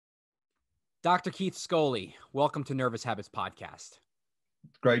Dr. Keith Scholey, welcome to Nervous Habits Podcast.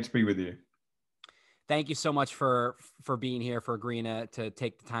 Great to be with you. Thank you so much for being here, for agreeing to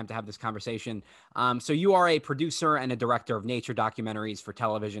take the time to have this conversation. So you are a producer and a director of nature documentaries for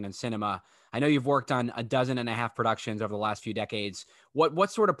television and cinema. I know you've worked on 12 productions over the last few decades.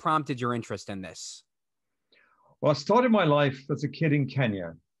 What sort of prompted your interest in this? Well, I started my life as a kid in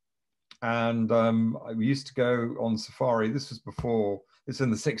Kenya, and I used to go on safari. This was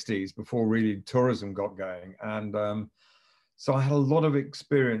in the 60s, before really tourism got going. And so I had a lot of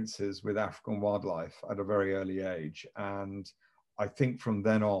experiences with African wildlife at a very early age. And I think from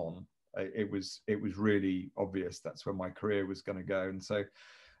then on, it was really obvious that's where my career was going to go. And so,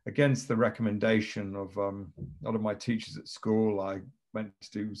 against the recommendation of a lot of my teachers at school, I went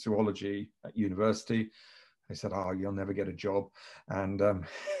to do zoology at university. They said, "Oh, you'll never get a job," and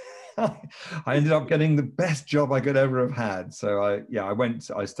I ended up getting the best job I could ever have had. So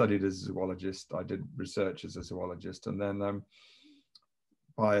I studied as a zoologist. I did research as a zoologist, and then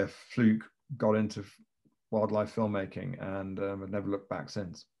by a fluke got into wildlife filmmaking, and I've never looked back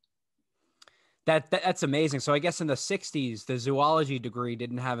since. That's amazing. So I guess in the 60s, the zoology degree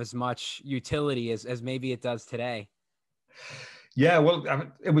didn't have as much utility as maybe it does today. Yeah,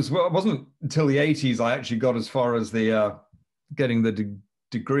 well, it wasn't until the 80s I actually got as far as the getting the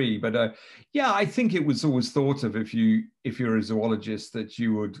degree. But yeah, I think it was always thought of, if you're a zoologist, that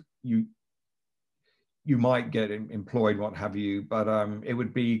you might get employed, what have you, but it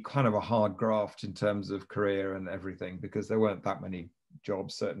would be kind of a hard graft in terms of career and everything, because there weren't that many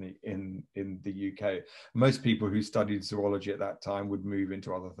jobs, certainly in the UK. Most people who studied zoology at that time would move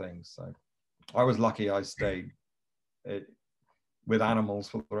into other things. So I was lucky I stayed with animals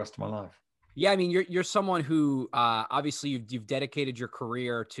for the rest of my life. Yeah, I mean, you're someone who obviously you've dedicated your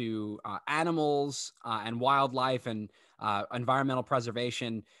career to animals and wildlife and environmental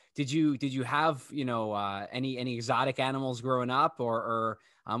preservation. Did you have any exotic animals growing up, or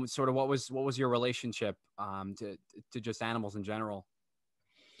sort of what was your relationship to just animals in general?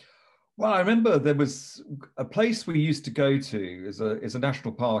 Well, I remember there was a place we used to go to is a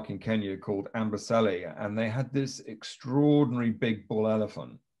national park in Kenya called Amboseli, and they had this extraordinary big bull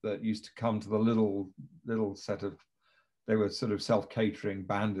elephant that used to come to the little set of, they were sort of self-catering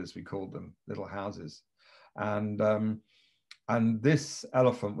bandas, we called them, little houses. And this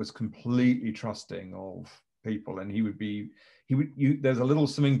elephant was completely trusting of people, and there's a little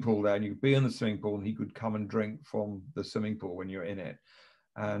swimming pool there, and you could be in the swimming pool, and he could come and drink from the swimming pool when you're in it.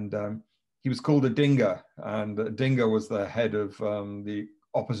 And he was called a dinga, and Dinga was the head of the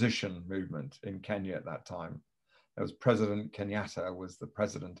opposition movement in Kenya at that time. There was President Kenyatta was the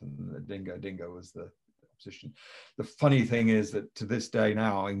president, and the Dinga was the opposition. The funny thing is that to this day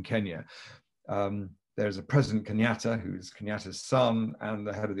now in Kenya, there's a President Kenyatta who's Kenyatta's son, and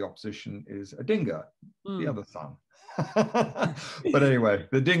the head of the opposition is a dinga, the other son. But anyway,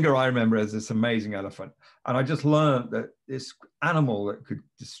 the dinga I remember as this amazing elephant. And I just learned that this animal that could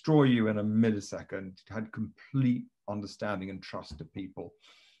destroy you in a millisecond had complete understanding and trust of people.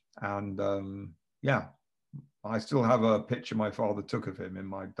 And yeah, I still have a picture my father took of him in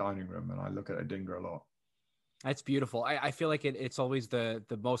my dining room, and I look at a dinga a lot. That's beautiful. I feel like it's always the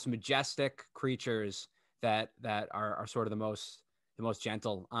most majestic creatures that are sort of the most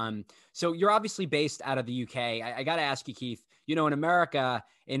gentle. So you're obviously based out of the UK. I got to ask you, Keith, in America,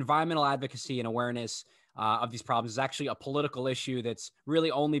 environmental advocacy and awareness of these problems is actually a political issue that's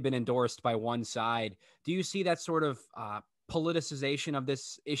really only been endorsed by one side. Do you see that sort of politicization of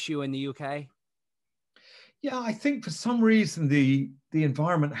this issue in the UK? Yeah, I think for some reason the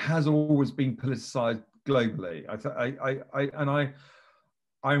environment has always been politicized globally.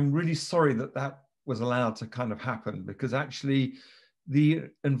 I'm really sorry that was allowed to kind of happen, because actually the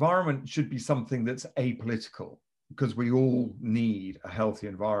environment should be something that's apolitical, because we all need a healthy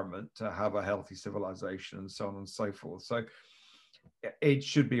environment to have a healthy civilization, and so on and so forth. So it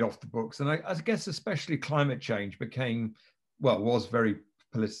should be off the books. And I guess especially climate change was very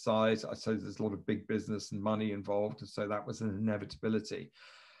politicized. I suppose there's a lot of big business and money involved, and so that was an inevitability.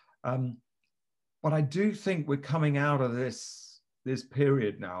 But I do think we're coming out of this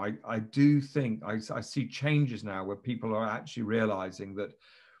period now. I do think I see changes now where people are actually realizing that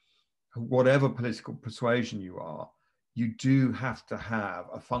whatever political persuasion you are, you do have to have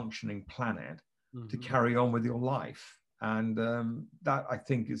a functioning planet to carry on with your life. And that, I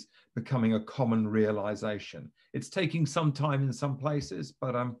think, is becoming a common realization. It's taking some time in some places,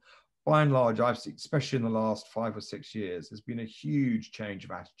 but by and large, I've seen, especially in the last 5 or 6 years, there's been a huge change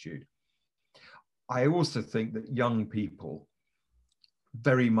of attitude. I also think that young people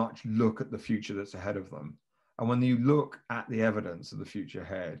very much look at the future that's ahead of them. And when you look at the evidence of the future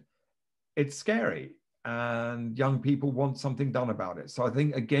ahead, it's scary, and young people want something done about it. So I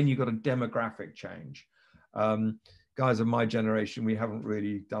think, again, you've got a demographic change. Guys of my generation, we haven't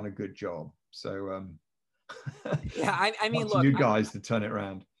really done a good job. So Yeah, I mean, up to look, you guys to turn it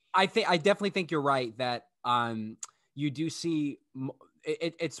around. I definitely think you're right that you do see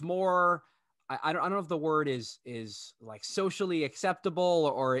it's more. I don't know if the word is like socially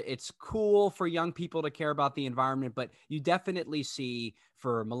acceptable or it's cool for young people to care about the environment, but you definitely see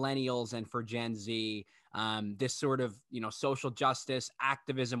for millennials and for Gen Z this sort of, you know, social justice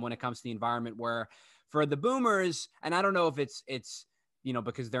activism when it comes to the environment, where for the boomers, and I don't know if it's you know,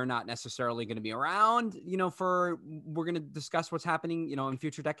 because they're not necessarily going to be around, you know, for we're going to discuss what's happening, you know, in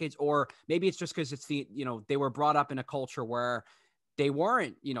future decades, or maybe it's just because it's the, you know, they were brought up in a culture where they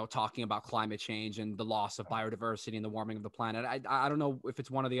weren't, you know, talking about climate change and the loss of biodiversity and the warming of the planet. I don't know if it's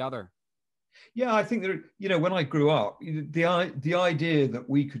one or the other. Yeah, I think that, you know, when I grew up, the idea that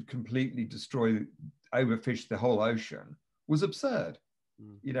we could completely destroy, overfish the whole ocean was absurd.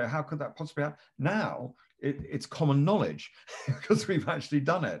 You know, how could that possibly happen? Now it's common knowledge because we've actually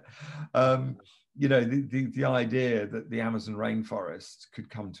done it. You know, the idea that the Amazon rainforest could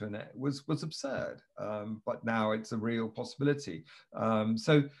come to an end was absurd, but now it's a real possibility.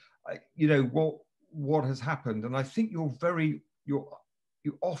 So, you know, what has happened, and I think you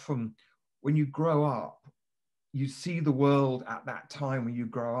often, when you grow up, you see the world at that time when you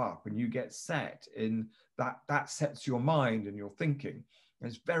grow up, and you get set in that sets your mind and your thinking. And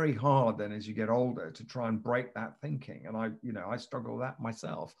it's very hard then as you get older to try and break that thinking. And I struggle with that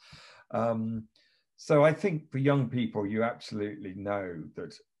myself. So I think for young people, you absolutely know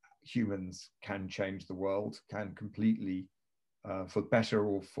that humans can change the world, can completely, for better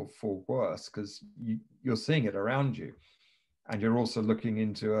or for worse, because you're seeing it around you. And you're also looking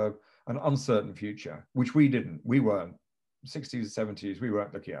into an uncertain future, which we weren't. 60s, 70s, we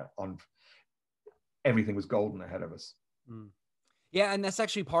weren't looking at. Everything was golden ahead of us. Mm. Yeah, and that's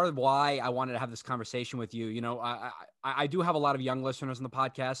actually part of why I wanted to have this conversation with you. You know, I do have a lot of young listeners on the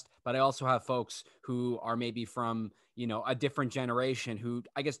podcast, but I also have folks who are maybe from, you know, a different generation who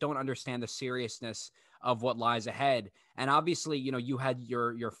I guess don't understand the seriousness of what lies ahead. And obviously, you know, you had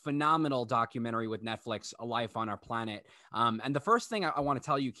your phenomenal documentary with Netflix, A Life on Our Planet. And the first thing I want to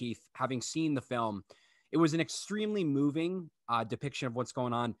tell you, Keith, having seen the film, it was an extremely moving depiction of what's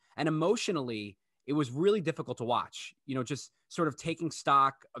going on, and emotionally it was really difficult to watch, you know, just sort of taking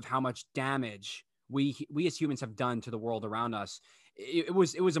stock of how much damage we as humans have done to the world around us. It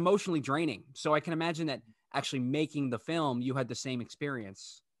was emotionally draining. So I can imagine that actually making the film, you had the same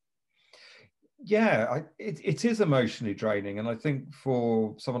experience. Yeah, it is emotionally draining. And I think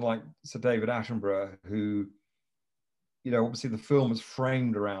for someone like Sir David Attenborough, who, you know, obviously the film is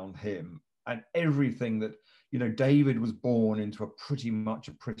framed around him, and everything that, you know, David was born into a pretty much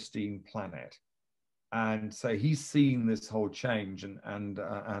a pristine planet. And so he's seen this whole change, and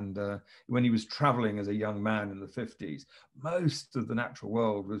when he was traveling as a young man in the 50s, most of the natural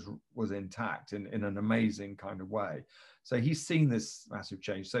world was intact in an amazing kind of way. So he's seen this massive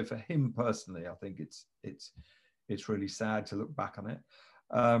change. So for him personally, I think it's really sad to look back on it.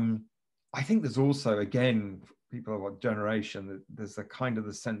 I think there's also, again, people of our generation, that there's a kind of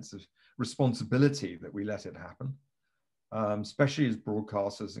the sense of responsibility that we let it happen. Especially as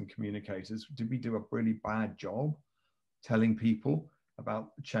broadcasters and communicators, did we do a really bad job telling people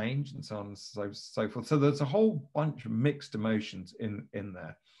about the change and so on and so forth? So there's a whole bunch of mixed emotions in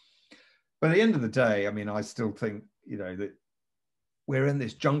there. But at the end of the day, I mean, I still think, you know, that we're in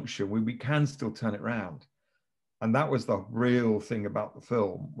this junction where we can still turn it around. And that was the real thing about the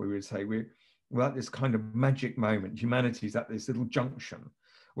film. We would say we're at this kind of magic moment. Humanity's at this little junction.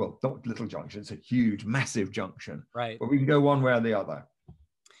 Well, not little junction, it's a huge, massive junction. Right. But we can go one way or the other.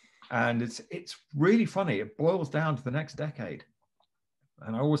 And it's really funny. It boils down to the next decade.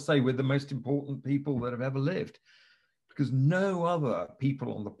 And I always say we're the most important people that have ever lived, because no other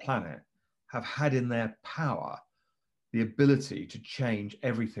people on the planet have had in their power the ability to change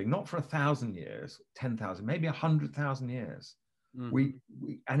everything, not for 1,000 years, 10,000, maybe 100,000 years.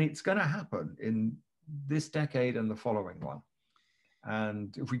 Mm-hmm. And it's going to happen in this decade and the following one.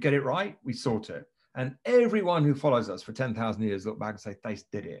 And if we get it right, we sort it. And everyone who follows us for 10,000 years look back and say, they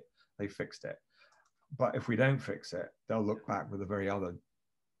did it, they fixed it. But if we don't fix it, they'll look back with a very other,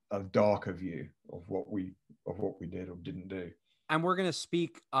 a darker view of what we did or didn't do. And we're going to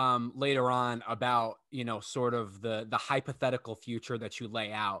speak later on about, you know, sort of the hypothetical future that you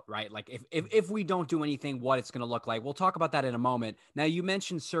lay out, right? Like if we don't do anything, what it's going to look like. We'll talk about that in a moment. Now, you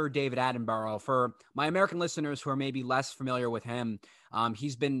mentioned Sir David Attenborough. For my American listeners who are maybe less familiar with him,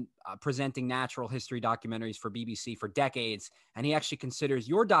 he's been presenting natural history documentaries for BBC for decades, and he actually considers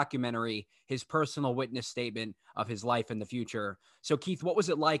your documentary his personal witness statement of his life in the future. So, Keith, what was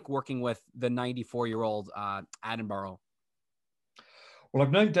it like working with the 94-year-old Attenborough? Well,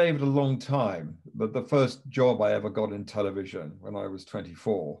 I've known David a long time, but the first job I ever got in television when I was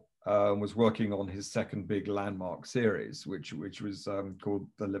 24 was working on his second big landmark series, which was called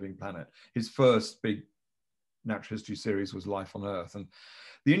The Living Planet. His first big natural history series was Life on Earth. And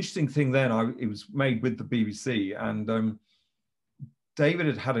the interesting thing then, it was made with the BBC, and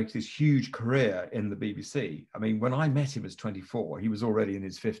David had this huge career in the BBC. I mean, when I met him as 24, he was already in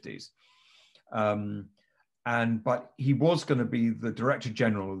his 50s. But he was going to be the Director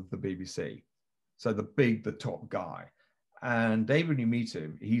General of the BBC, so the top guy. And David, when you meet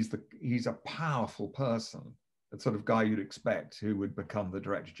him, he's a powerful person, the sort of guy you'd expect who would become the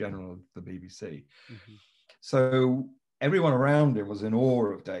Director General of the BBC. Mm-hmm. So everyone around him was in awe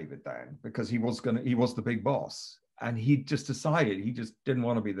of David then, because he was the big boss, and he just decided he just didn't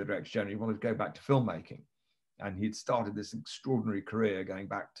want to be the Director General. He wanted to go back to filmmaking, and he'd started this extraordinary career going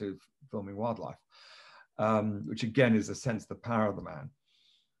back to filming wildlife. Which again is a sense of the power of the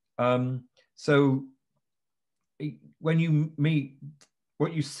man. So when you meet,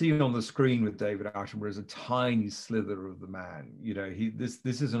 what you see on the screen with David Attenborough is a tiny slither of the man. You know,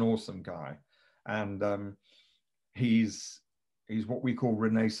 this is an awesome guy, and he's what we call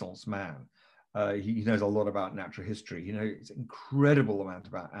Renaissance man. He knows a lot about natural history. He knows an incredible amount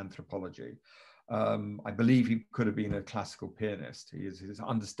about anthropology. I believe he could have been a classical pianist. His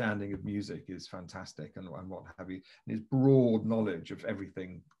understanding of music is fantastic, and what have you. And his broad knowledge of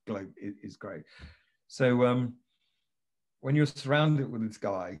everything is great. So when you're surrounded with this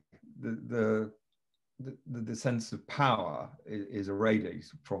guy, the sense of power is irradiated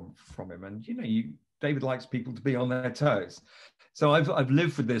from him. And you know, David likes people to be on their toes. So I've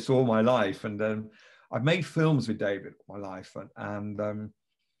lived with this all my life, and I've made films with David all my life, and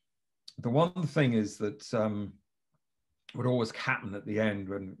the one thing is that would always happen at the end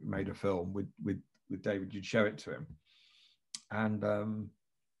when we made a film with David, you'd show it to him, and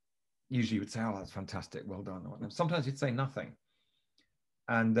usually he would say, "Oh, that's fantastic, well done." And sometimes he'd say nothing,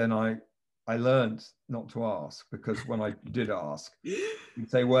 and then I learned not to ask, because when I did ask, he'd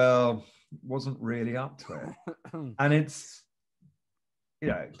say, "Well, wasn't really up to it." And it's, you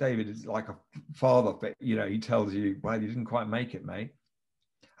know, David is like a father, but you know, he tells you, "Well, you didn't quite make it, mate."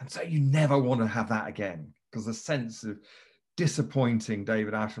 And so you never want to have that again, because the sense of disappointing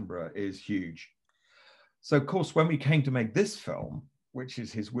David Attenborough is huge. So, of course, when we came to make this film, which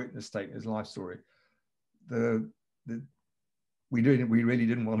is his witness statement, his life story, we really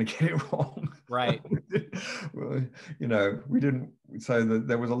didn't want to get it wrong. Right. Well, you know, we didn't. So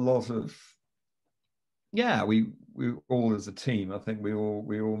there was a lot of, yeah, we all as a team, I think we all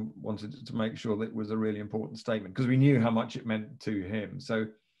wanted to make sure that it was a really important statement, because we knew how much it meant to him. So.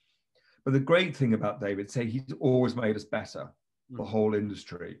 But the great thing about David, say, he's always made us better, the whole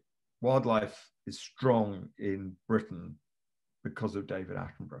industry. Wildlife is strong in Britain because of David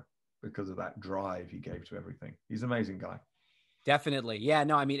Attenborough, because of that drive he gave to everything. He's an amazing guy. Definitely. Yeah,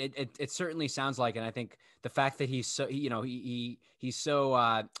 no, I mean, it certainly sounds like, and I think the fact that he's so, you know, he's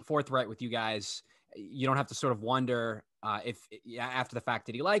so forthright with you guys, you don't have to sort of wonder if after the fact,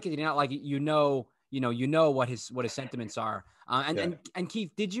 did he like it? Did he not like it? You know what his sentiments are. And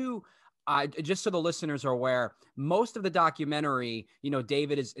Keith, did you, just so the listeners are aware, most of the documentary, you know,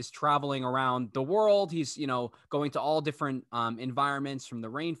 David is traveling around the world. He's, you know, going to all different environments, from the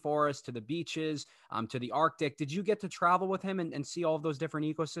rainforest to the beaches, to the Arctic. Did you get to travel with him and see all of those different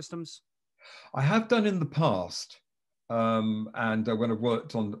ecosystems? I have done in the past, and when I've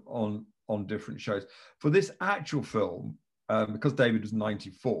worked on different shows. For this actual film, because David was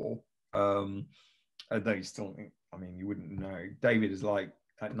 94, and they still, I mean, you wouldn't know. David is like,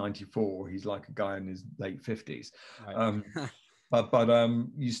 at 94, he's like a guy in his late 50s. Right. But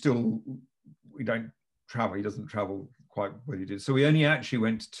we don't travel. He doesn't travel quite what he did. So we only actually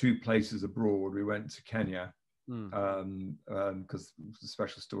went to 2 places abroad. We went to Kenya, because the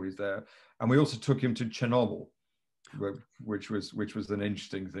special stories there. And we also took him to Chernobyl, which was an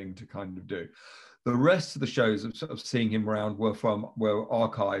interesting thing to kind of do. The rest of the shows of seeing him around were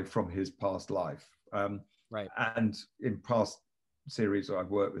archived from his past life. Right. And in past series where I've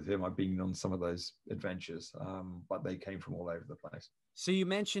worked with him, I've been on some of those adventures, but they came from all over the place. So you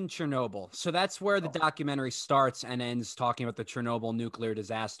mentioned Chernobyl. So that's where the documentary starts and ends, talking about the Chernobyl nuclear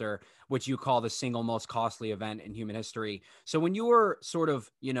disaster, which you call the single most costly event in human history. So when you were sort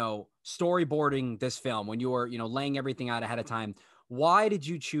of, storyboarding this film, when you were, laying everything out ahead of time, why did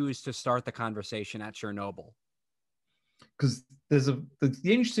you choose to start the conversation at Chernobyl? Because the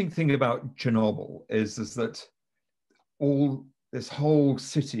interesting thing about Chernobyl is that this whole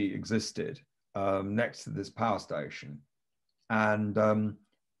city existed next to this power station, and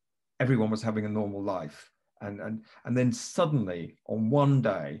everyone was having a normal life. And then suddenly, on one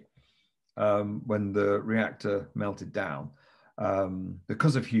day, when the reactor melted down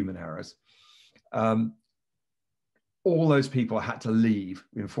because of human errors, all those people had to leave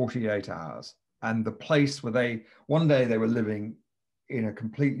in 48 hours. And the place where one day they were living in a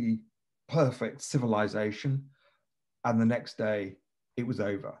completely perfect civilization, and the next day it was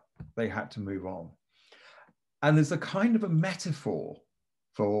over. They had to move on. And there's a kind of a metaphor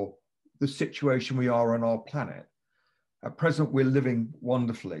for the situation we are on our planet. At present, we're living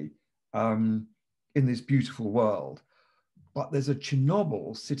wonderfully in this beautiful world, but there's a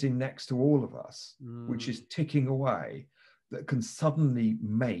Chernobyl sitting next to all of us, which is ticking away, that can suddenly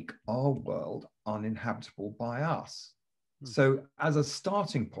make our world uninhabitable by us. So as a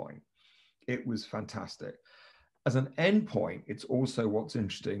starting point, it was fantastic. As an end point, it's also, what's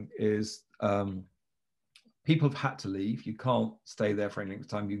interesting is people have had to leave. You can't stay there for any length of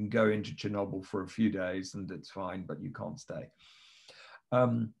time. You can go into Chernobyl for a few days and it's fine, but you can't stay.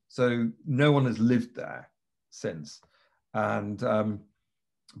 So no one has lived there since. And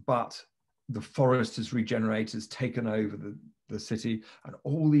but the forest has regenerated, has taken over the city, and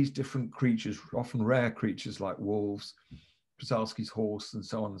all these different creatures, often rare creatures like wolves, Przalski's horse, and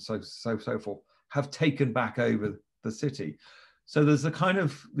so on and so forth, have taken back over the city. So there's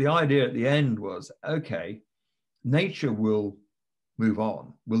the idea at the end was, okay, nature will move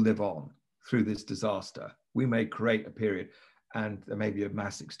on, will live on through this disaster. We may create a period and there may be a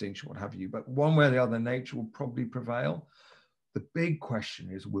mass extinction, what have you, but one way or the other, nature will probably prevail. The big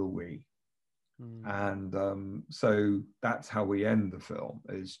question is, will we? And so that's how we end the film,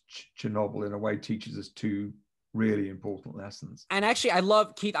 is Chernobyl in a way teaches us two really important lessons. And actually,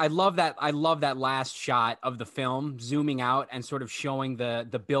 Keith, I love that last shot of the film, zooming out and sort of showing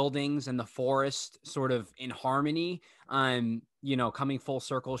the buildings and the forest sort of in harmony, coming full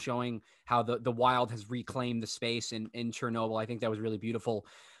circle, showing how the wild has reclaimed the space in Chernobyl. I think that was really beautiful.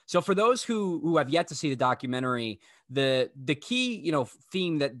 So for those who have yet to see the documentary, the key,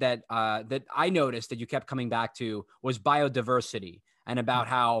 theme that I noticed that you kept coming back to was biodiversity, and about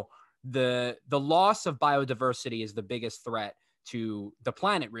how the loss of biodiversity is the biggest threat to the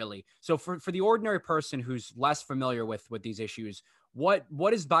planet, really. So for the ordinary person who's less familiar with these issues, what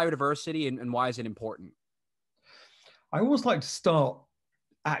is biodiversity and why is it important? I always like to start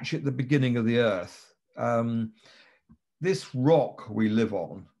actually at the beginning of the Earth. This rock we live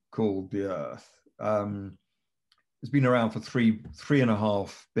on, called the Earth, has been around for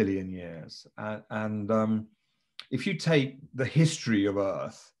 3.5 billion years. And if you take the history of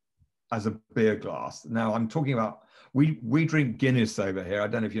Earth as a beer glass, now I'm talking about, we drink Guinness over here. I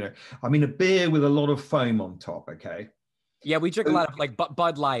don't know if you know. I mean, a beer with a lot of foam on top, okay? Yeah, we drink a lot of like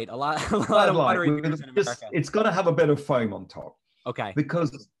Bud Light, a lot of watery beers in America. It's got to have a bit of foam on top. Okay.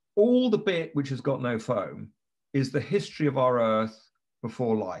 Because all the bit which has got no foam is the history of our Earth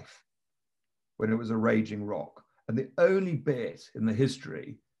before life, when it was a raging rock. And the only bit in the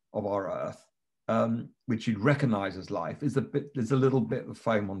history of our Earth which you'd recognize as life there's a little bit of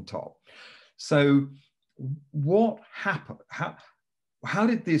foam on top. So what happened? How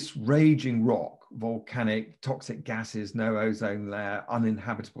did this raging rock, volcanic, toxic gases, no ozone layer,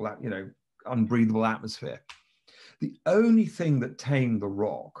 uninhabitable, unbreathable atmosphere? The only thing that tamed the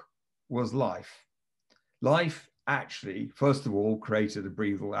rock was life. Life actually, first of all, created a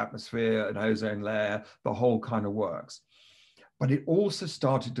breathable atmosphere, an ozone layer, the whole kind of works. But it also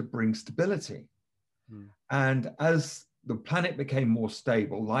started to bring stability. And as the planet became more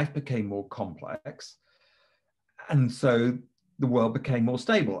stable, life became more complex. And so the world became more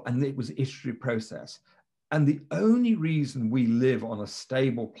stable, and it was an iterative process. And the only reason we live on a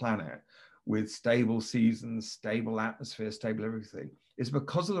stable planet with stable seasons, stable atmosphere, stable everything, is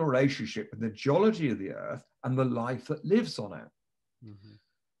because of the relationship with the geology of the Earth and the life that lives on it. Mm-hmm.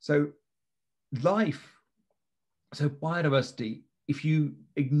 So biodiversity, if you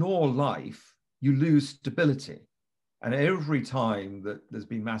ignore life, you lose stability. And every time that there's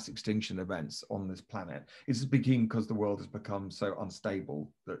been mass extinction events on this planet, it's because the world has become so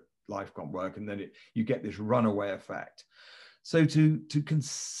unstable that life can't work. And then you get this runaway effect. So to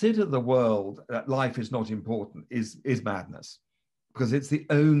consider the world that life is not important is madness, because it's the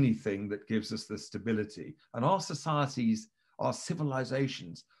only thing that gives us the stability. And our societies, our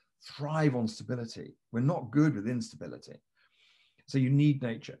civilizations thrive on stability. We're not good with instability. So you need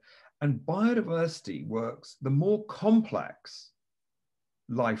nature. And biodiversity works, the more complex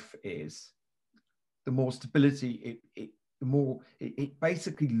life is, the more stability it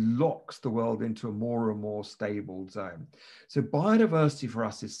basically locks the world into a more and more stable zone. So biodiversity for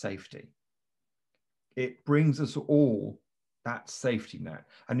us is safety. It brings us all that safety net.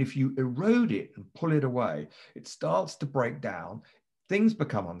 And if you erode it and pull it away, it starts to break down, things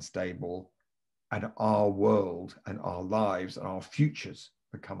become unstable, and our world and our lives and our futures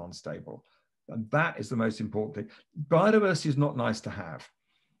become unstable. And that is the most important thing. Biodiversity is not nice to have.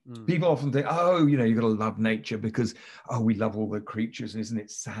 People often think, oh, you know, you've got to love nature because, oh, we love all the creatures, and isn't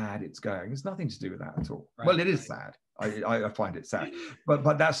it sad it's going? There's nothing to do with that at all. Right, well, it is sad. I find it sad.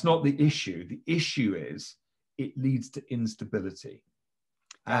 But that's not the issue. The issue is it leads to instability.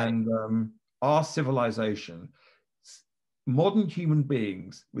 And our civilization, modern human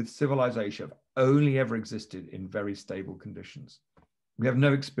beings with civilization have only ever existed in very stable conditions. We have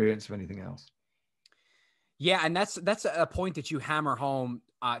no experience of anything else. Yeah, and that's a point that you hammer home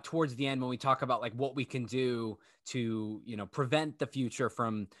towards the end when we talk about like what we can do to, you know, prevent the future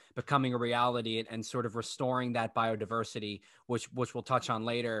from becoming a reality and sort of restoring that biodiversity, which we'll touch on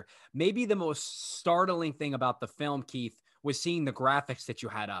later. Maybe the most startling thing about the film, Keith, was seeing the graphics that you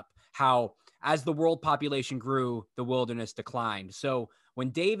had up, how as the world population grew, the wilderness declined. So when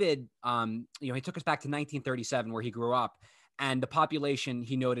David, you know, he took us back to 1937 where he grew up, and the population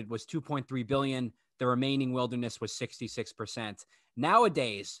he noted was 2.3 billion. The remaining wilderness was 66%.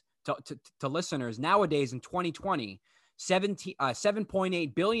 Nowadays, to listeners, nowadays in 2020,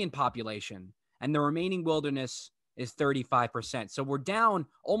 7.8 billion population, and the remaining wilderness is 35%. So we're down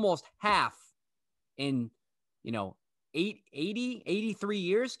almost half in, you know, 83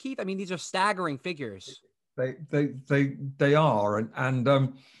 years, Keith. I mean, these are staggering figures. They are.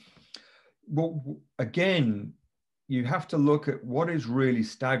 And well, again, you have to look at what is really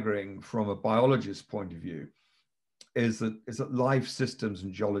staggering from a biologist's point of view is that life systems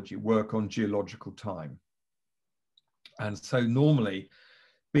and geology work on geological time. And so normally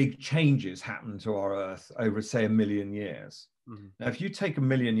big changes happen to our Earth over, say, 1 million years. Mm-hmm. Now, if you take 1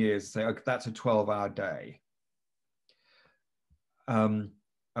 million years and say, okay, that's a 12-hour day, and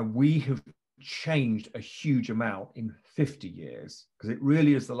we have changed a huge amount in 50 years, because it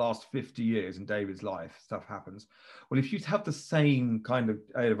really is the last 50 years in David's life stuff happens. Well, if you have the same kind of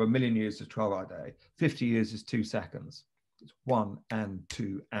 1 million years to 12-hour day, 50 years is 2 seconds. It's 1 and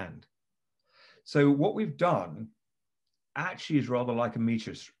 2 and. So what we've done actually is rather like a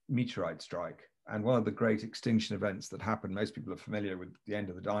meteorite strike. And one of the great extinction events that happened, most people are familiar with the end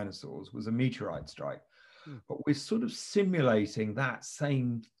of the dinosaurs, was a meteorite strike. But we're sort of simulating that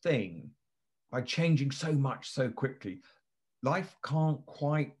same thing by changing so much so quickly. Life can't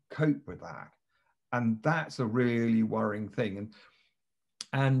quite cope with that. And that's a really worrying thing.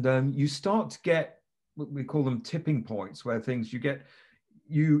 And you start to get what we call them tipping points, where things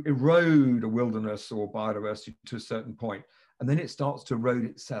you erode a wilderness or biodiversity to a certain point, and then it starts to erode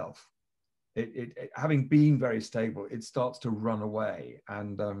itself. It having been very stable, it starts to run away.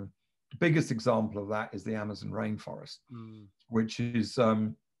 And the biggest example of that is the Amazon rainforest, which is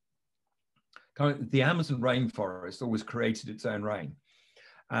kind of the Amazon rainforest always created its own rain,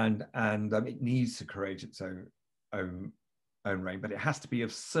 and it needs to create its own rain, but it has to be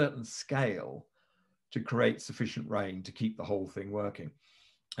of certain scale to create sufficient rain to keep the whole thing working.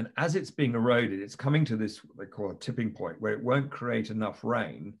 And as it's being eroded, it's coming to this, what they call a tipping point, where it won't create enough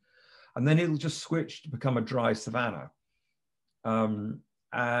rain, and then it'll just switch to become a dry savanna.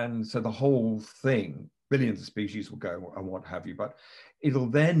 And so the whole thing, billions of species will go and what have you, but it'll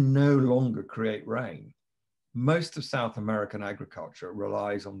then no longer create rain. Most of South American agriculture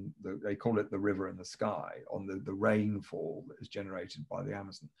relies on, they call it the river in the sky, on the rainfall that is generated by the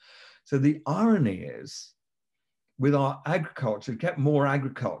Amazon. So the irony is, with our agriculture, get more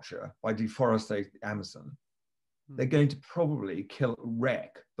agriculture by deforesting the Amazon, they're going to probably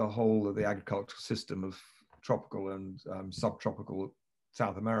wreck the whole of the agricultural system of tropical and subtropical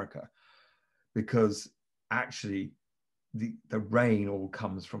South America, because actually the rain all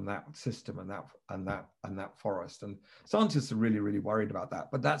comes from that system and that forest. And scientists are really, really worried about that.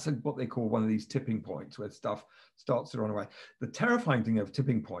 But that's what they call one of these tipping points, where stuff starts to run away. The terrifying thing of a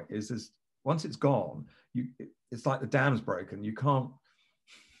tipping point is once it's gone, it's like the dam's broken. You can't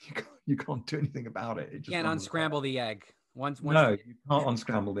do anything about it. It just can't unscramble the egg. Once no, you can't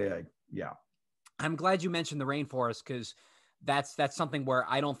unscramble the egg. Yeah. I'm glad you mentioned the rainforest, because that's something where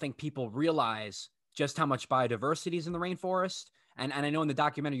I don't think people realize just how much biodiversity is in the rainforest. And I know in the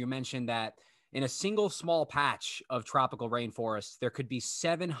documentary you mentioned that in a single small patch of tropical rainforest, there could be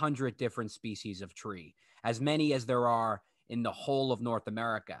 700 different species of tree, as many as there are in the whole of North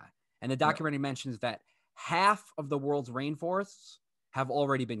America. And the Yeah. documentary mentions that half of the world's rainforests have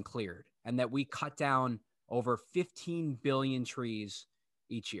already been cleared, and that we cut down over 15 billion trees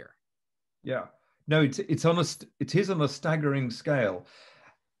each year. Yeah. No, it is on a staggering scale.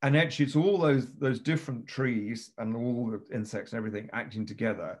 And actually, it's all those different trees and all the insects and everything acting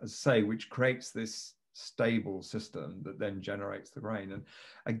together, as I say, which creates this stable system that then generates the rain. And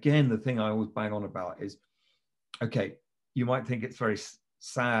again, the thing I always bang on about is, okay, you might think it's very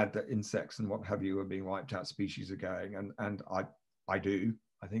sad that insects and what have you are being wiped out, species are going, and I do.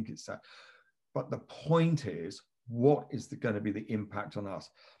 I think it's sad. But the point is, what is going to be the impact on us?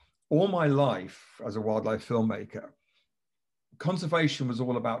 All my life as a wildlife filmmaker, conservation was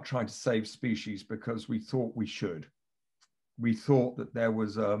all about trying to save species because we thought we should. We thought that there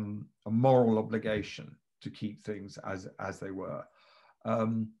was a moral obligation to keep things as they were.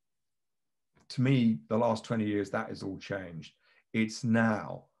 To me, the last 20 years, that has all changed. It's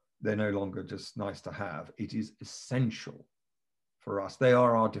now, they're no longer just nice to have. It is essential for us. They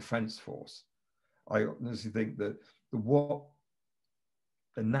are our defense force. I honestly think that what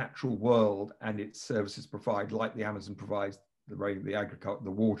the natural world and its services provide, like the Amazon provides, the rain, the agriculture,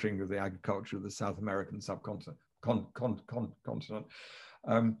 the watering of the agriculture of the South American subcontinent,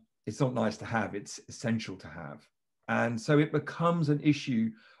 it's not nice to have, it's essential to have. And so it becomes an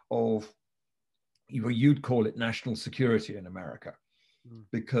issue of, you'd call it national security in America,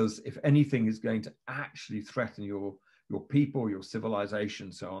 because if anything is going to actually threaten your people, your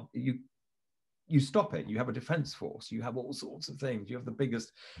civilization, so on, you stop it. You have a defense force. You have all sorts of things. You have the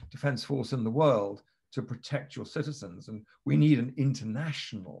biggest defense force in the world to protect your citizens. And we need an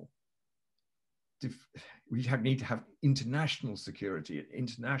international, we need to have international security and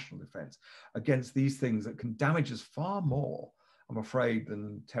international defense against these things that can damage us far more, I'm afraid,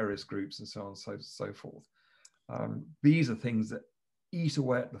 than terrorist groups and so on and so forth. These are things that eat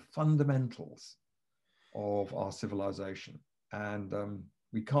away at the fundamentals of our civilization. And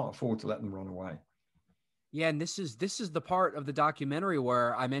we can't afford to let them run away. Yeah, and this is the part of the documentary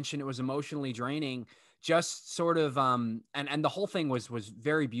where I mentioned it was emotionally draining. Just sort of, and the whole thing was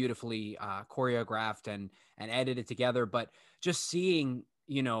very beautifully choreographed and edited together. But just seeing,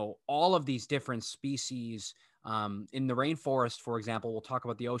 all of these different species in the rainforest, for example, we'll talk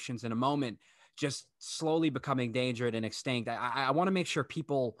about the oceans in a moment, just slowly becoming endangered and extinct. I want to make sure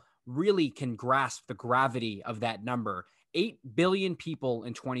people really can grasp the gravity of that number. 8 billion people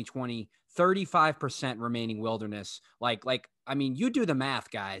in 2020, 35% remaining wilderness. I mean, you do the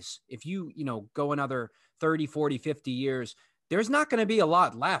math, guys. If you go another 30, 40, 50 years, there's not going to be a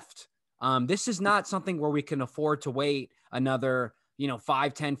lot left. This is not something where we can afford to wait another,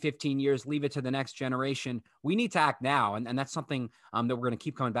 5, 10, 15 years, leave it to the next generation. We need to act now. And that's something that we're going to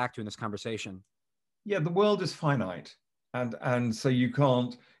keep coming back to in this conversation. Yeah, the world is finite. And so you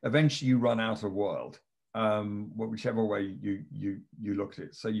can't, eventually you run out of world. Whichever way you look at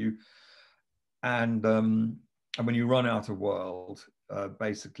it. So and when you run out of world,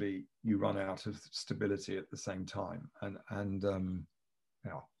 basically you run out of stability at the same time, and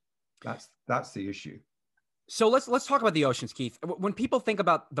that's the issue. So let's talk about the oceans, Keith. When people think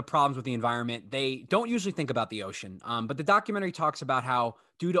about the problems with the environment, they don't usually think about the ocean. But the documentary talks about how,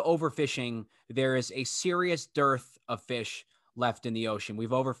 due to overfishing, there is a serious dearth of fish left in the ocean.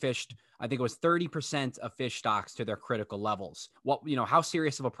 We've overfished, I think it was 30% of fish stocks to their critical levels. How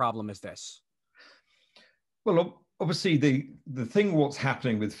serious of a problem is this? Well, obviously the thing what's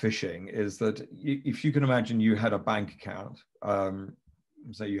happening with fishing is that if you can imagine you had a bank account,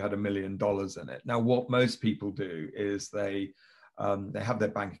 say you had $1 million in it. Now, what most people do is they have their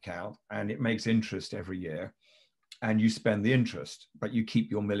bank account and it makes interest every year, and you spend the interest, but you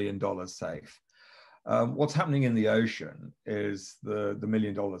keep your $1 million safe. What's happening in the ocean is the $1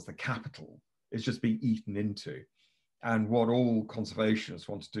 million, the capital, is just being eaten into. And what all conservationists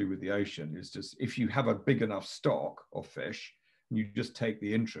want to do with the ocean is just, if you have a big enough stock of fish, and you just take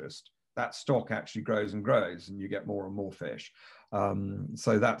the interest, that stock actually grows and grows, and you get more and more fish.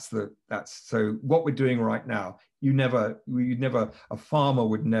 So what we're doing right now. A farmer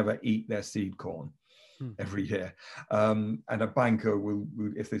would never eat their seed corn every year, and a banker will,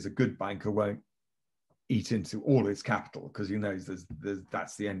 if there's a good banker, won't eat into all its capital, because he knows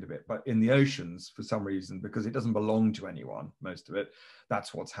that's the end of it. But in the oceans, for some reason, because it doesn't belong to anyone, most of it,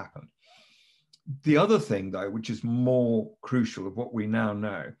 that's what's happened. The other thing, though, which is more crucial of what we now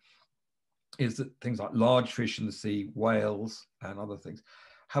know, is that things like large fish in the sea, whales and other things,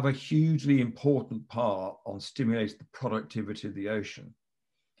 have a hugely important part on stimulating the productivity of the ocean.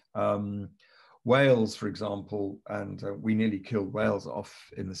 Whales, for example, and we nearly killed whales off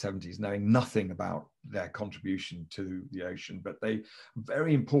in the 70s, knowing nothing about their contribution to the ocean, but they are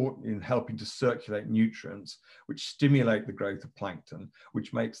very important in helping to circulate nutrients, which stimulate the growth of plankton,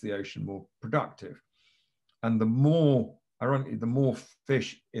 which makes the ocean more productive. And the more, ironically, the more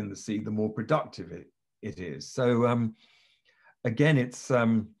fish in the sea, the more productive it is. So again, it's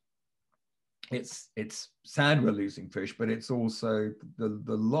sad we're losing fish, but it's also the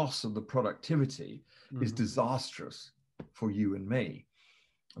loss of the productivity is disastrous for you and me.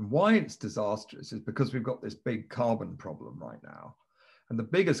 And why it's disastrous is because we've got this big carbon problem right now. And the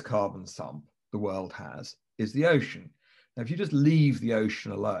biggest carbon sump the world has is the ocean. Now, if you just leave the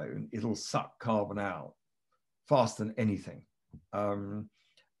ocean alone, it'll suck carbon out faster than anything. But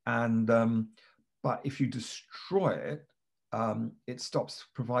if you destroy it, it stops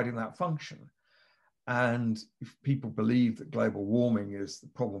providing that function. And if people believe that global warming is the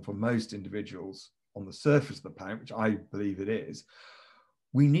problem for most individuals on the surface of the planet, which I believe it is,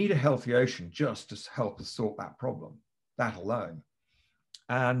 we need a healthy ocean just to help us sort that problem, that alone.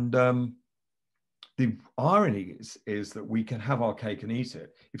 And the irony is that we can have our cake and eat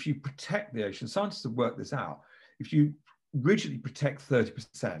it. If you protect the ocean, scientists have worked this out. If you rigidly protect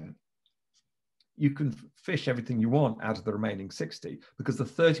 30%, you can fish everything you want out of the remaining 60, because the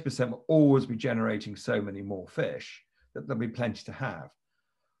 30% will always be generating so many more fish that there'll be plenty to have.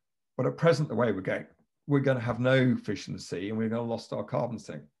 But at present, the way we're going to have no fish in the sea, and we're going to lose our carbon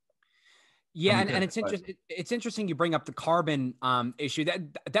sink. Yeah, and it's interesting you bring up the carbon issue.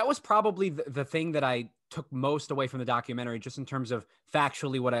 That was probably the thing that I took most away from the documentary, just in terms of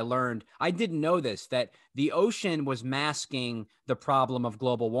factually what I learned. I didn't know this, that the ocean was masking the problem of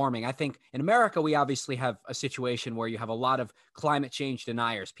global warming. I think in America, we obviously have a situation where you have a lot of climate change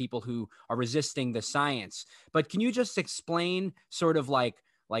deniers, people who are resisting the science. But can you just explain sort of like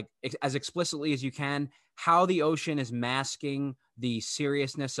as explicitly as you can, how the ocean is masking the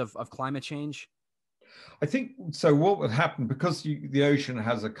seriousness of climate change? I think so. What would happen, because the ocean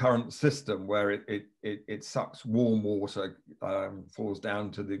has a current system where it sucks warm water, falls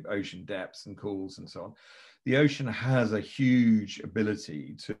down to the ocean depths and cools and so on. The ocean has a huge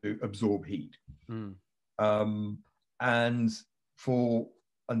ability to absorb heat. And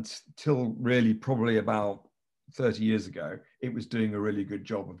until really probably about 30 years ago, it was doing a really good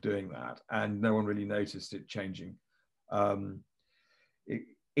job of doing that, and no one really noticed it changing.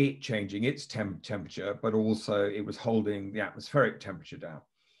 It changing its temperature, but also it was holding the atmospheric temperature down.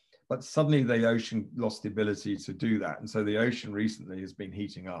 But suddenly the ocean lost the ability to do that. And so the ocean recently has been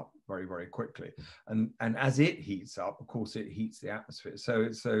heating up very, very quickly. And as it heats up, of course, it heats the atmosphere.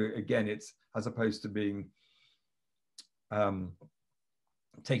 So again, it's, as opposed to being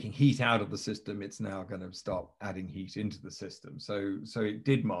taking heat out of the system, it's now going to start adding heat into the system. So it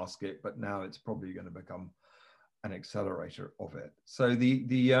did mask it, but now it's probably going to become an accelerator of it. So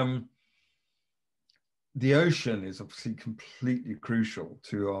the ocean is obviously completely crucial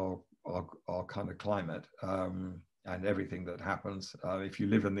to our kind of climate and everything that happens. If you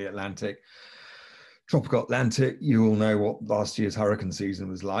live in the tropical Atlantic, you will know what last year's hurricane season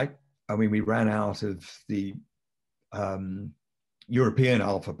was like. I mean, we ran out of the European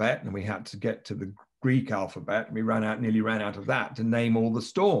alphabet, and we had to get to the Greek alphabet, and we nearly ran out of that to name all the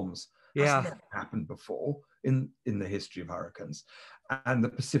storms. Yeah. That's never happened before in the history of hurricanes. And the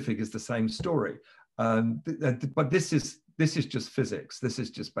Pacific is the same story. But this is just physics. This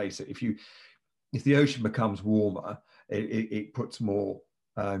is just basic. If the ocean becomes warmer, it puts more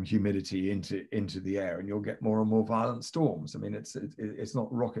humidity into the air, and you'll get more and more violent storms. I mean, it's not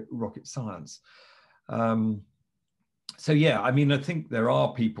rocket science. So yeah, I mean, I think there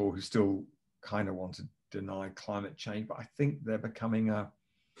are people who still kind of want to deny climate change, but I think they're becoming a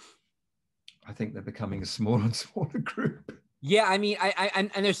smaller and smaller group. Yeah, I mean,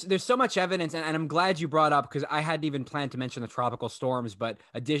 and there's so much evidence, and I'm glad you brought up, because I hadn't even planned to mention the tropical storms, but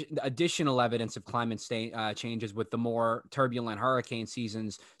additional evidence of climate changes with the more turbulent hurricane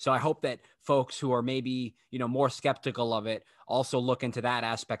seasons. So I hope that folks who are maybe more skeptical of it also look into that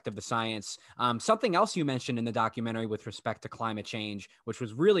aspect of the science. Something else you mentioned in the documentary with respect to climate change, which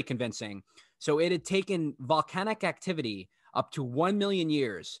was really convincing. So it had taken volcanic activity up to 1 million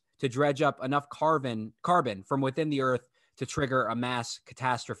years to dredge up enough carbon from within the Earth to trigger a mass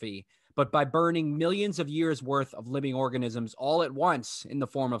catastrophe. But by burning millions of years worth of living organisms all at once in the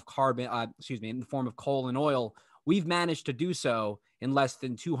form of in the form of coal and oil, we've managed to do so in less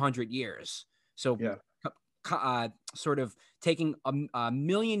than 200 years. So sort of taking a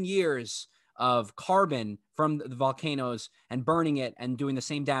million years of carbon from the volcanoes and burning it and doing the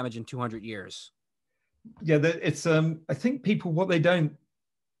same damage in 200 years. Yeah, it's I think people, what they don't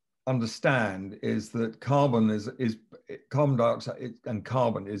understand is that carbon dioxide and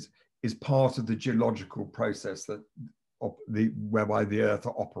carbon is part of the geological process that whereby the Earth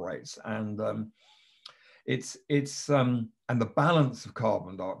operates, and and the balance of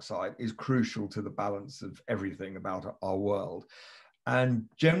carbon dioxide is crucial to the balance of everything about our world. And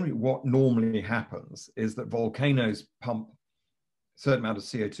generally, what normally happens is that volcanoes pump a certain amount of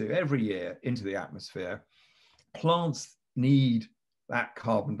CO2 every year into the atmosphere. Plants need that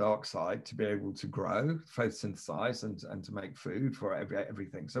carbon dioxide to be able to grow, photosynthesize, and to make food for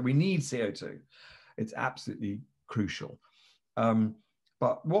everything. So we need CO2. It's absolutely crucial.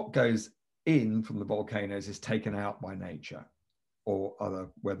 But what goes in from the volcanoes is taken out by nature or other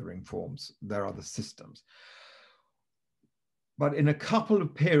weathering forms. There are other systems. But in a couple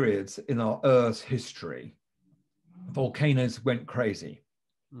of periods in our Earth's history, volcanoes went crazy.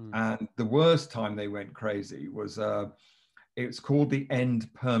 And the worst time they went crazy was, it's called the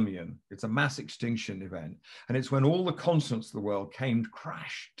End Permian. It's a mass extinction event. And it's when all the continents of the world came to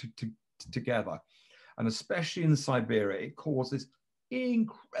crash together. And especially in Siberia, it causes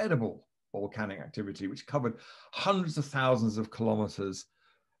incredible volcanic activity, which covered hundreds of thousands of kilometers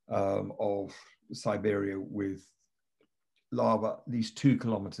of Siberia with lava, at least 2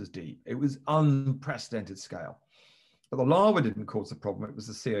 kilometers deep. It was unprecedented scale. But the lava didn't cause the problem, it was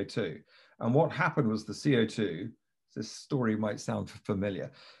the CO2. And what happened was the CO2, this story might sound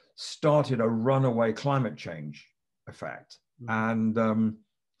familiar, started a runaway climate change effect. And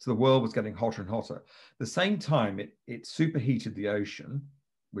so the world was getting hotter and hotter. At the same time, it superheated the ocean,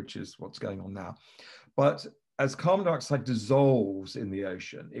 which is what's going on now. But as carbon dioxide dissolves in the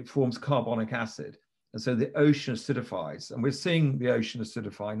ocean, it forms carbonic acid. And so the ocean acidifies, and we're seeing the ocean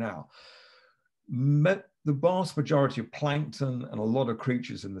acidify now. The vast majority of plankton and a lot of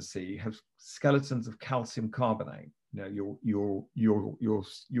creatures in the sea have skeletons of calcium carbonate. You know,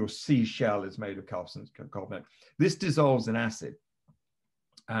 your seashell is made of calcium carbonate. This dissolves in acid.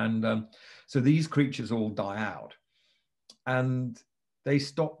 And so these creatures all die out. And they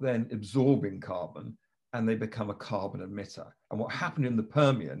stop then absorbing carbon, and they become a carbon emitter. And what happened in the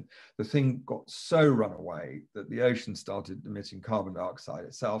Permian, the thing got so run away that the ocean started emitting carbon dioxide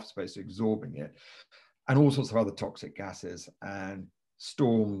itself, supposed to absorbing it, and all sorts of other toxic gases and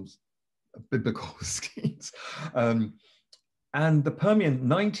storms, biblical schemes. And the Permian,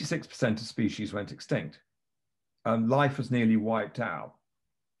 96% of species went extinct. Life was nearly wiped out.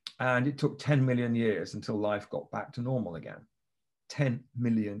 And it took 10 million years until life got back to normal again. 10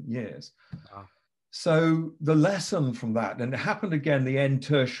 million years. Wow. So the lesson from that, and it happened again, the end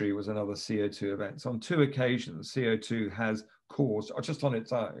tertiary was another CO2 event. So on 2 occasions, CO2 has caused, just on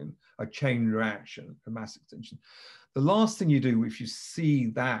its own, a chain reaction, a mass extinction. The last thing you do if you see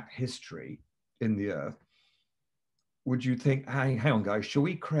that history in the Earth, would you think, hey, hang on guys, should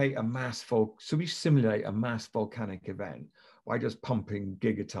we simulate a mass volcanic event by just pumping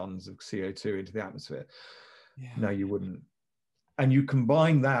gigatons of CO2 into the atmosphere? Yeah. No, you wouldn't. And you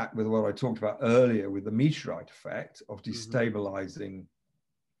combine that with what I talked about earlier with the meteorite effect of destabilizing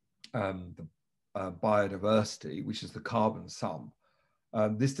the biodiversity, which is the carbon sum.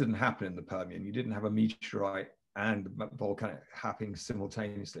 This didn't happen in the Permian. You didn't have a meteorite and volcanic happening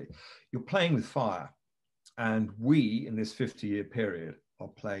simultaneously. You're playing with fire. And we, in this 50-year period, are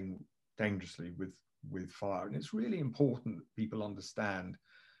playing dangerously with fire. And it's really important that people understand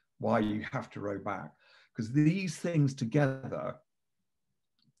why you have to row back, because these things together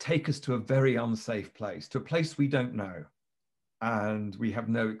take us to a very unsafe place, to a place we don't know and we have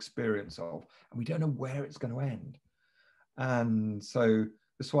no experience of, and we don't know where it's going to end. And so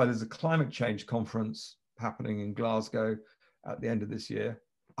that's why there's a climate change conference happening in Glasgow at the end of this year.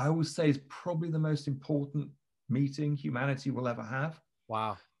 I always say is probably the most important meeting humanity will ever have.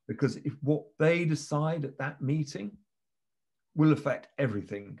 Wow. Because if what they decide at that meeting will affect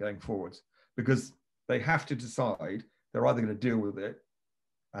everything going forwards, because they have to decide they're either going to deal with it,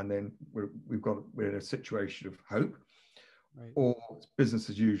 and then we're in a situation of hope, right, or it's business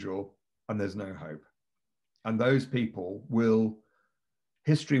as usual and there's no hope. And those people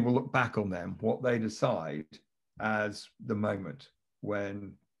history will look back on them, what they decide, as the moment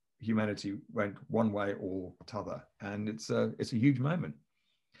when humanity went one way or t'other. And it's a huge moment,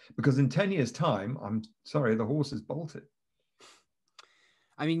 because in 10 years time, I'm sorry, the horse is bolted.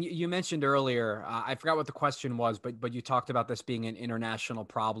 I mean, you mentioned earlier, I forgot what the question was, but you talked about this being an international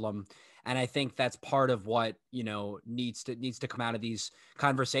problem. And I think that's part of what, needs to come out of these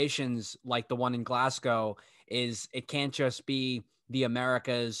conversations like the one in Glasgow is it can't just be the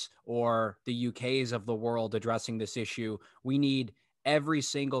Americas or the UKs of the world addressing this issue. We need every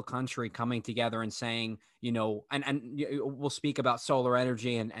single country coming together and saying, you know, and we'll speak about solar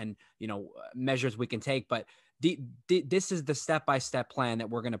energy and you know, measures we can take, but this is the step-by-step plan that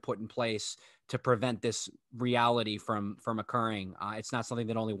we're going to put in place to prevent this reality from occurring. It's not something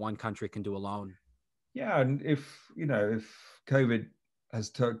that only one country can do alone. Yeah, and if you know, if COVID has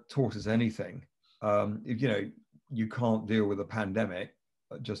taught us anything, if you know, you can't deal with a pandemic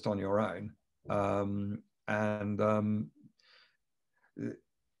just on your own, and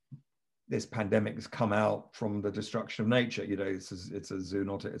this pandemic has come out from the destruction of nature. You know, it's a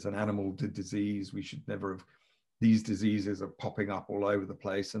zoonotic, it's an animal disease. We should never have. These diseases are popping up all over the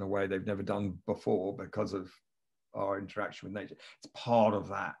place in a way they've never done before because of our interaction with nature. It's part of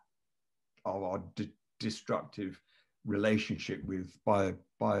that, of our destructive relationship with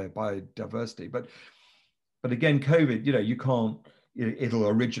biodiversity. But again, COVID, you know, you can't, it'll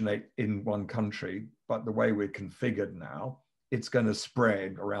originate in one country, but the way we're configured now, it's going to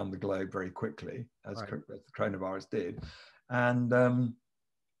spread around the globe very quickly, as Right. the coronavirus did. And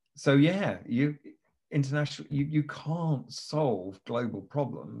so, yeah, you can't solve global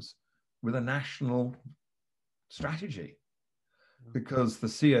problems with a national strategy, because the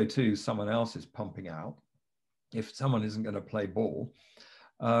CO2 someone else is pumping out. If someone isn't going to play ball,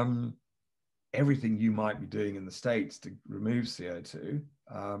 everything you might be doing in the States to remove CO2,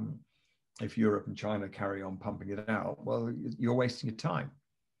 if Europe and China carry on pumping it out, well, you're wasting your time.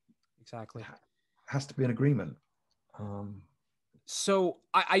 Exactly. It has to be an agreement. So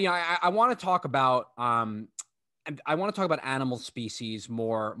I want to talk about animal species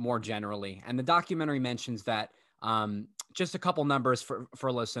more generally, and the documentary mentions that just a couple numbers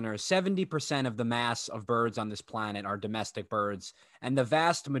for listeners: 70% of the mass of birds on this planet are domestic birds, and the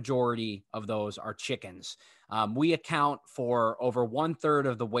vast majority of those are chickens. We account for over 1/3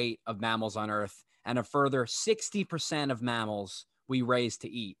 of the weight of mammals on Earth, and a further 60% of mammals we raise to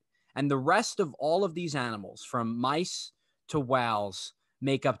eat. And the rest of all of these animals, from mice to whales,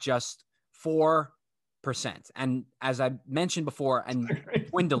 make up just 4%. And as I mentioned before, and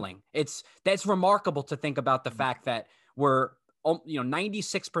dwindling. That's remarkable to think about the fact that we're,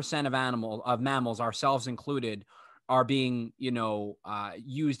 96% of mammals, ourselves included, are being,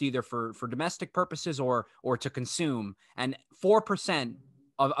 used either for domestic purposes or to consume. And 4%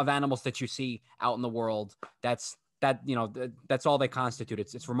 of animals that you see out in the world, that's all they constitute.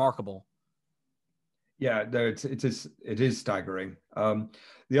 It's remarkable. Yeah, no, it is staggering.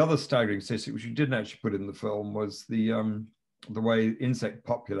 The other staggering statistic, which you didn't actually put in the film, was the way insect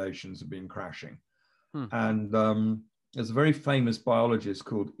populations have been crashing. And there's a very famous biologist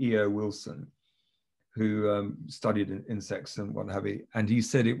called E.O. Wilson who studied insects and what have you, and he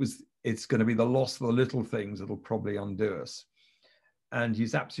said it's going to be the loss of the little things that'll probably undo us. And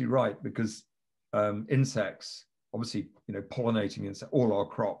he's absolutely right, because insects, obviously, pollinating insects, all our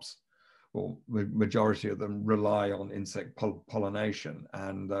crops, or majority of them, rely on insect pollination,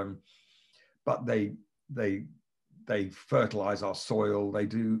 and but they fertilize our soil. They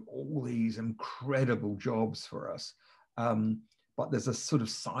do all these incredible jobs for us, but there's a sort of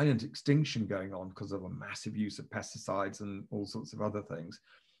silent extinction going on because of a massive use of pesticides and all sorts of other things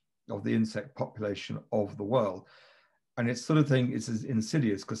of the insect population of the world. And it's sort of thing, it's as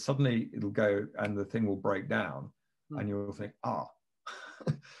insidious, because suddenly it'll go and the thing will break down, and you'll think,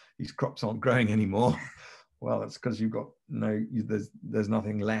 these crops aren't growing anymore. Well, it's because you've got there's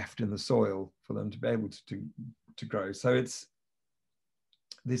nothing left in the soil for them to be able to grow. So it's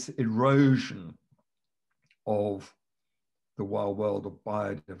this erosion of the wild world of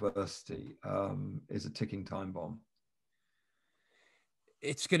biodiversity is a ticking time bomb.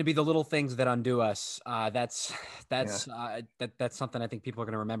 It's going to be the little things that undo us. That's something I think people are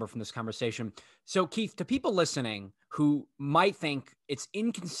going to remember from this conversation. So, Keith, to people listening who might think it's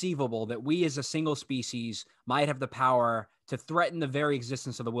inconceivable that we as a single species might have the power to threaten the very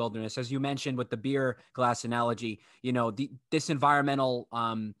existence of the wilderness, as you mentioned with the beer glass analogy, this environmental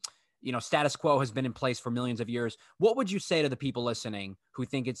status quo has been in place for millions of years. What would you say to the people listening who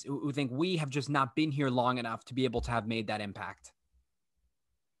think we have just not been here long enough to be able to have made that impact?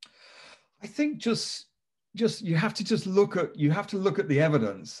 I think just you have to look at the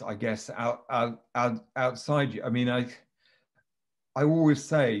evidence, I guess, outside you. I mean, I always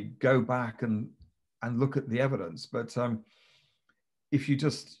say go back and look at the evidence, but if you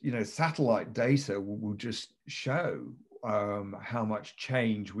just satellite data will just show how much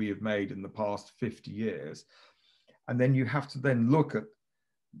change we have made in the past 50 years, and then you have to then look at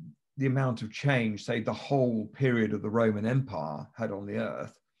the amount of change, say, the whole period of the Roman Empire had on the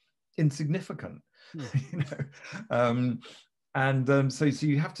earth. Insignificant. And so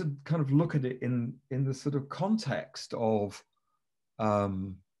you have to kind of look at it in the sort of context of,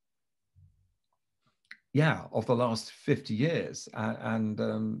 of the last 50 years,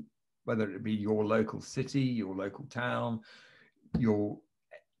 and whether it be your local city, your local town,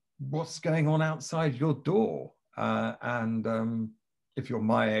 what's going on outside your door. And if you're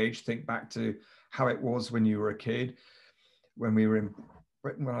my age, think back to how it was when you were a kid. When we were in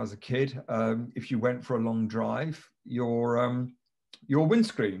Britain, when I was a kid, if you went for a long drive, your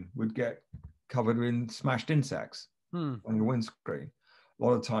windscreen would get covered in smashed insects on your windscreen. A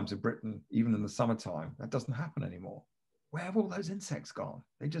lot of times in Britain, even in the summertime, that doesn't happen anymore. Where have all those insects gone?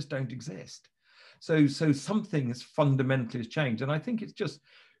 They just don't exist. So something has fundamentally changed. And I think it's just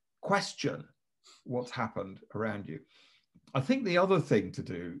question what's happened around you. I think the other thing to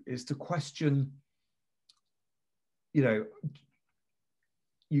do is to question, we're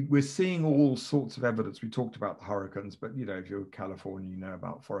seeing all sorts of evidence. We talked about the hurricanes, but if you're California, you know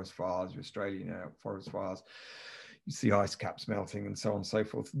about forest fires. You're Australia, you know about forest fires. You see ice caps melting and so on and so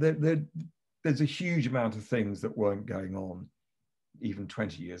forth. There's a huge amount of things that weren't going on even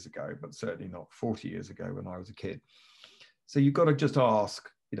 20 years ago, but certainly not 40 years ago when I was a kid. So you've got to just ask,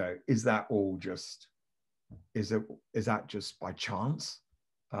 is that all just, is that just by chance?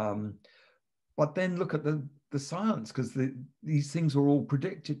 But then look at the science, because these things were all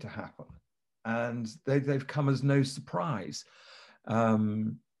predicted to happen, and they've come as no surprise.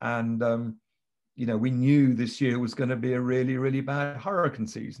 We knew this year was going to be a really, really bad hurricane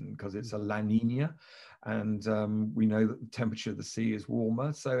season because it's a La Nina, and we know that the temperature of the sea is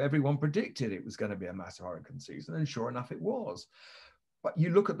warmer. So everyone predicted it was going to be a massive hurricane season, and sure enough, it was. But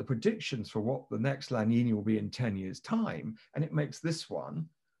you look at the predictions for what the next La Nina will be in 10 years' time, and it makes this one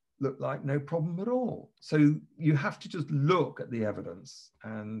look like no problem at all. So you have to just look at the evidence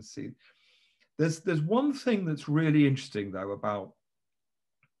and see. There's one thing that's really interesting, though, about,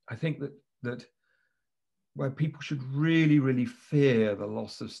 I think that where people should really, really fear the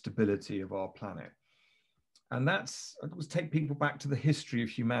loss of stability of our planet. And that's, it was take people back to the history of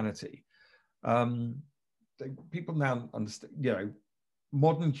humanity. People now understand,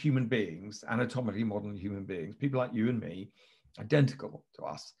 modern human beings, anatomically modern human beings, people like you and me, identical to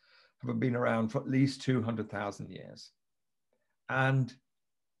us, have been around for at least 200,000 years. And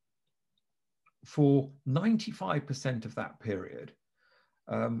for 95% of that period,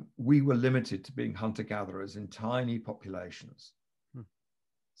 we were limited to being hunter-gatherers in tiny populations.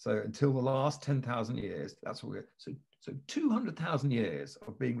 So until the last 10,000 years, that's what so 200,000 years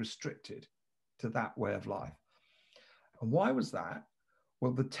of being restricted to that way of life. And why was that?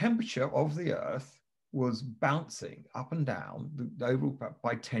 Well, the temperature of the Earth was bouncing up and down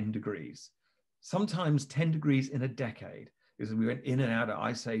by 10 degrees, sometimes 10 degrees in a decade, because we went in and out of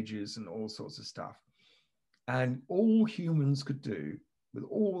ice ages and all sorts of stuff. And all humans could do, with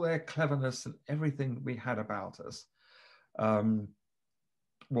all their cleverness and everything we had about us,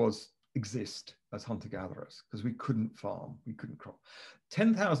 was exist as hunter-gatherers, because we couldn't farm, we couldn't crop.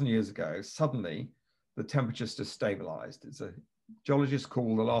 10,000 years ago, suddenly the temperatures just stabilized. It's a geologists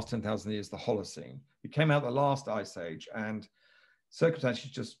call the last 10,000 years the Holocene. We came out of the last ice age, and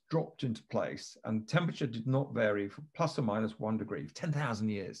circumstances just dropped into place, and temperature did not vary for plus or minus 1 degree for 10,000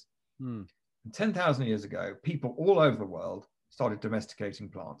 years. 10,000 years ago, people all over the world started domesticating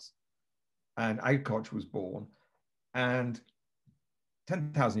plants, and agriculture was born. And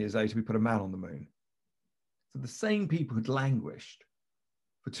 10,000 years later, we put a man on the moon. So the same people who'd languished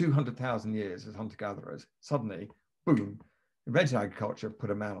for 200,000 years as hunter-gatherers, suddenly, boom, invented agriculture,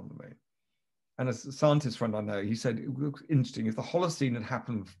 put a man on the moon. And as a scientist friend I know, he said, it looks interesting, if the Holocene had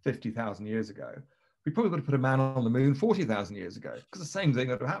happened 50,000 years ago, we probably would have put a man on the moon 40,000 years ago, because the same thing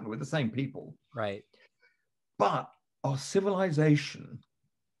would have happened with the same people. Right. But our civilization,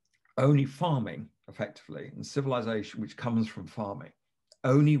 only farming effectively, and civilization which comes from farming,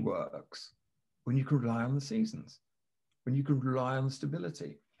 only works when you can rely on the seasons, when you can rely on the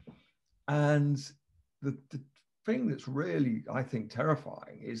stability. And the thing that's really, I think,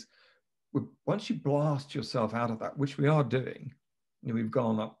 terrifying is once you blast yourself out of that, which we are doing, we've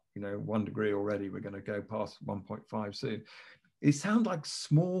gone up, 1 degree already, we're going to go past 1.5 soon. It sounds like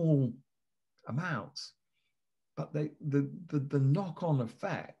small amounts, but the knock-on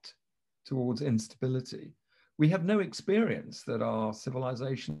effect towards instability, we have no experience that our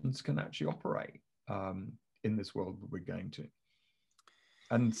civilizations can actually operate in this world that we're going to.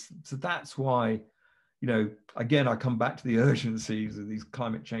 And so that's why, again, I come back to the urgencies of these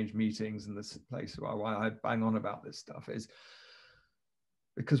climate change meetings, and this place why I bang on about this stuff is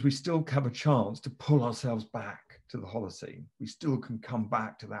because we still have a chance to pull ourselves back to the Holocene. We still can come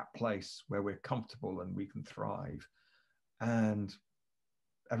back to that place where we're comfortable and we can thrive. And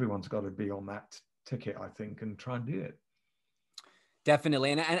everyone's got to be on that ticket, I think, and try and do it.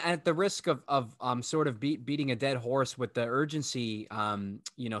 Definitely. And at the risk of sort of beating a dead horse with the urgency,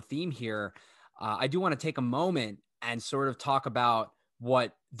 theme here, I do want to take a moment and sort of talk about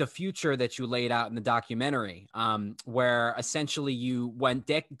what the future that you laid out in the documentary, where essentially you went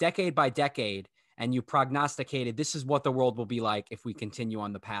decade by decade and you prognosticated this is what the world will be like if we continue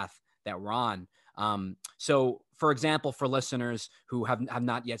on the path that we're on. So, for example, for listeners who have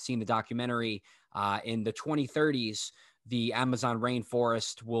not yet seen the documentary, in the 2030s, the Amazon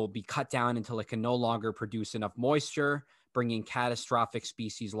rainforest will be cut down until it can no longer produce enough moisture, bringing catastrophic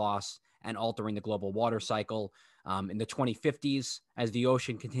species loss and altering the global water cycle. In the 2050s, as the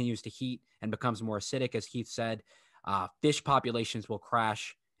ocean continues to heat and becomes more acidic, as Keith said, fish populations will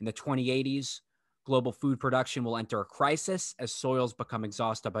crash. In the 2080s, global food production will enter a crisis as soils become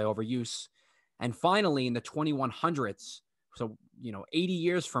exhausted by overuse. And finally, in the 2100s, so 80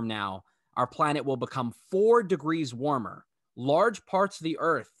 years from now, our planet will become 4 degrees warmer. Large parts of the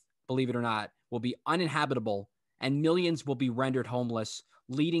Earth, believe it or not, will be uninhabitable, and millions will be rendered homeless,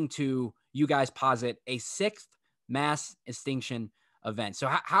 leading to, you guys posit, a 6th mass extinction event. So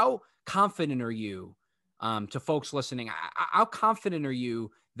how confident are you, to folks listening, how confident are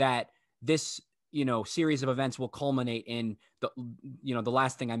you that this series of events will culminate in the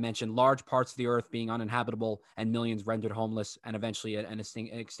last thing I mentioned, large parts of the Earth being uninhabitable and millions rendered homeless, and eventually an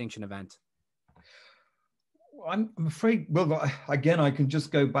extinction event? I'm afraid, well, again, I can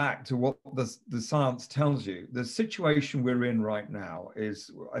just go back to what the science tells you. The situation we're in right now is,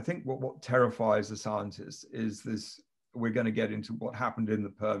 I think what terrifies the scientists is this, we're going to get into what happened in the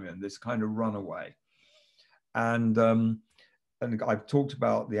Permian, this kind of runaway. And I've talked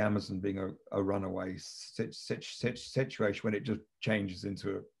about the Amazon being a runaway situation when it just changes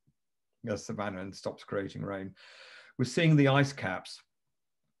into a savanna and stops creating rain. We're seeing the ice caps.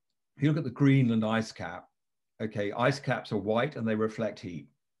 If you look at the Greenland ice cap, okay, ice caps are white and they reflect heat.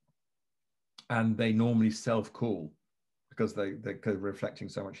 And they normally self-cool because they're reflecting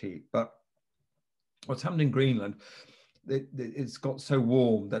so much heat. But what's happened in Greenland, it's got so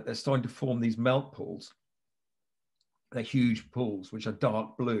warm that they're starting to form these melt pools. They're huge pools, which are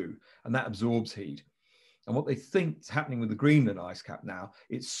dark blue, and that absorbs heat. And what they think is happening with the Greenland ice cap now,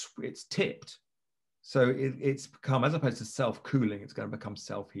 it's tipped. So it's become, as opposed to self-cooling, it's going to become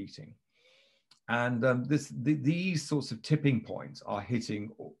self-heating. And these sorts of tipping points are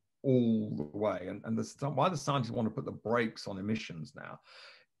hitting all the way. And why the scientists want to put the brakes on emissions now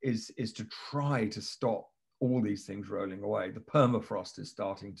is to try to stop all these things rolling away. The permafrost is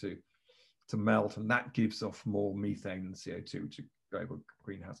starting to melt, and that gives off more methane and CO2, which are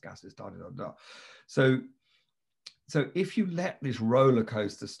greenhouse gases, So if you let this roller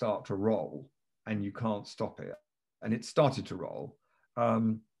coaster start to roll and you can't stop it, and it started to roll,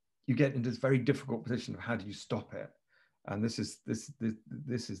 you get into this very difficult position of how do you stop it? And this is the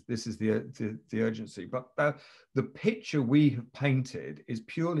urgency. But the picture we have painted is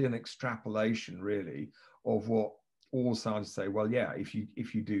purely an extrapolation, really, of what all scientists say. Well, yeah, if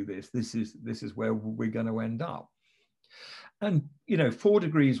you do this is where we're going to end up. And 4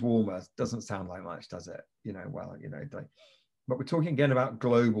 degrees warmer doesn't sound like much, does it? But we're talking again about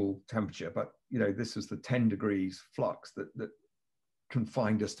global temperature. But this is the 10 degrees flux that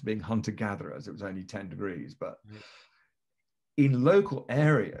confined us to being hunter-gatherers. It was only 10 degrees, but in local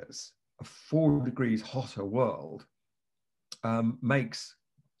areas, a 4 degrees hotter world makes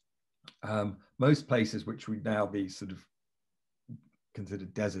most places which would now be sort of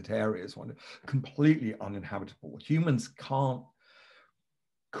considered desert areas completely uninhabitable. Humans can't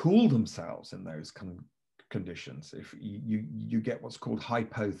cool themselves in those conditions. If you get what's called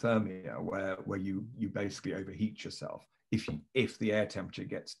hypothermia, where you basically overheat yourself if the air temperature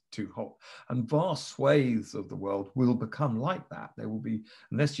gets too hot. And vast swathes of the world will become like that. There will be,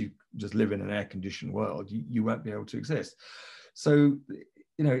 unless you just live in an air-conditioned world, you won't be able to exist. So,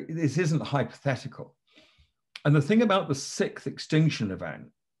 this isn't hypothetical. And the thing about the 6th extinction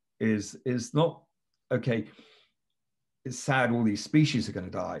event is not, okay, it's sad all these species are going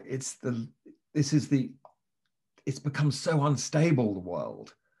to die. It's become so unstable, the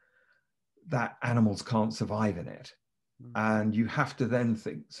world, that animals can't survive in it. And you have to then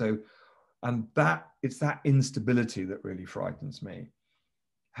think, and it's that instability that really frightens me.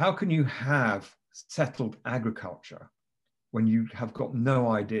 How can you have settled agriculture when you have got no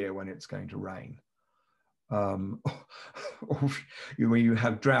idea when it's going to rain? Or when you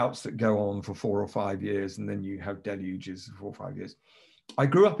have droughts that go on for 4 or 5 years, and then you have deluges for 4 or 5 years. I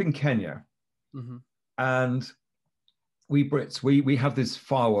grew up in Kenya, and we Brits, we have this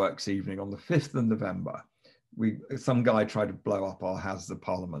fireworks evening on the 5th of November, some guy tried to blow up our Houses of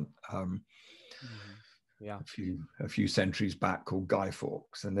Parliament Yeah. a few centuries back, called Guy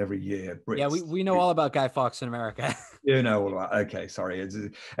Fawkes, and every year Brits. Yeah, we know all about Guy Fawkes in America. You know all about. Okay, sorry. No,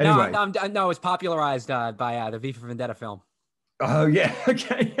 Anyway. no, it's popularized by the V for Vendetta film. Oh yeah.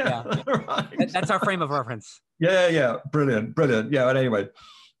 Okay. Yeah. Right. That's our frame of reference. Yeah. Brilliant. Yeah. But anyway,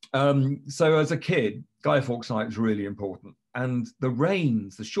 so as a kid, Guy Fawkes Night was really important, and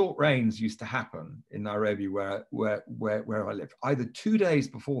the short rains used to happen in Nairobi, where I lived, either 2 days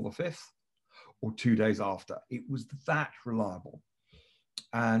before the 5th or 2 days after. It was that reliable,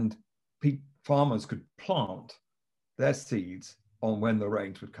 and farmers could plant their seeds on when the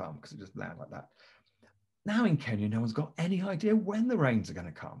rains would come, because it just landed like that. Now in Kenya, no one's got any idea when the rains are going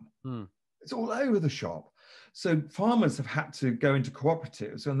to come. It's all over the shop. So farmers have had to go into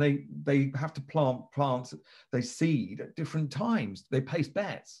cooperatives, and they have to plant plants, they seed at different times. They place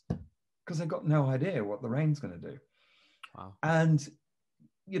bets because they've got no idea what the rain's going to do. Wow. And,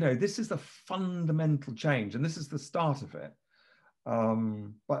 this is the fundamental change, and this is the start of it.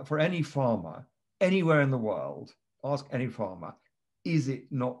 But for any farmer, anywhere in the world, ask any farmer, is it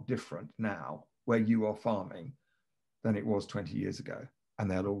not different now where you are farming than it was 20 years ago?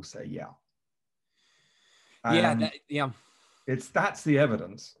 And they'll all say, yeah. Yeah. That's the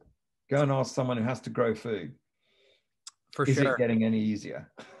evidence. Go and ask someone who has to grow food. For sure. Is it getting any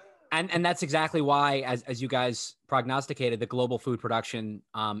easier? And that's exactly why, as you guys prognosticated, the global food production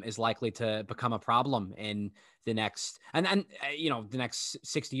is likely to become a problem in the next the next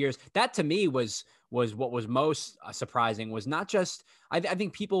 60 years. That to me was what was most surprising. Was not just I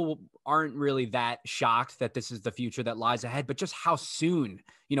think people aren't really that shocked that this is the future that lies ahead, but just how soon.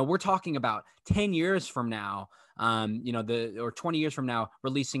 We're talking about 10 years from now, or 20 years from now,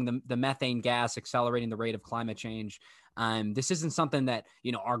 releasing the methane gas, accelerating the rate of climate change. This isn't something that,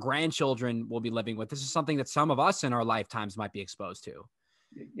 our grandchildren will be living with. This is something that some of us in our lifetimes might be exposed to.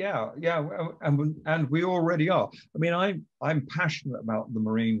 Yeah. And we already are. I mean, I'm passionate about the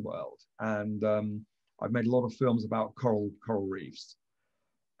marine world, and I've made a lot of films about coral reefs.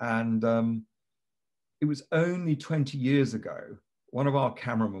 And it was only 20 years ago, one of our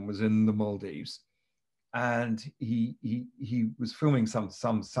cameramen was in the Maldives, and he was filming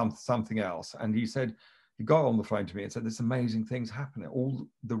something else, and he said, he got on the phone to me and said, "There's amazing things happening. All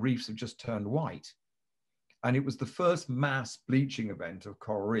the reefs have just turned white." And it was the first mass bleaching event of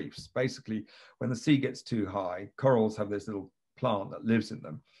coral reefs. Basically, when the sea gets too high, corals have this little plant that lives in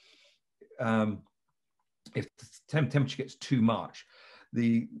them. If the temperature gets too much,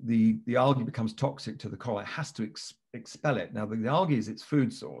 the algae becomes toxic to the coral. It has to expel it. Now, the algae is its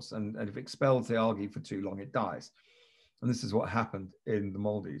food source, and if it expels the algae for too long, it dies. And this is what happened in the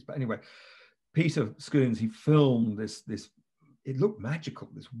Maldives. But anyway, Peter Scoons, he filmed this, it looked magical,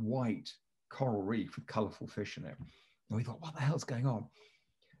 this white coral reef with colorful fish in it. And we thought, what the hell's going on?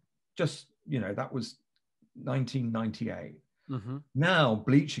 Just, that was 1998. Mm-hmm. Now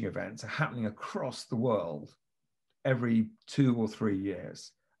bleaching events are happening across the world every 2 or 3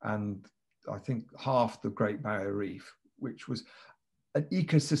 years. And I think half the Great Barrier Reef, which was an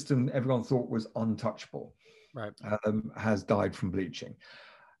ecosystem everyone thought was untouchable, right, has died from bleaching.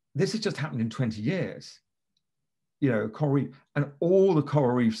 This has just happened in 20 years. Coral reef, and all the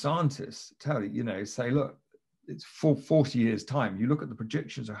coral reef scientists tell you, say, look, it's for 40 years' time. You look at the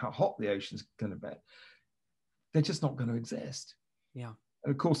projections of how hot the ocean's going to be. They're just not going to exist. Yeah.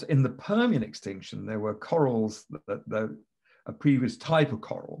 And of course, in the Permian extinction, there were corals a previous type of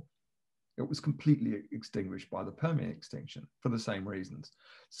coral. It was completely extinguished by the Permian extinction for the same reasons.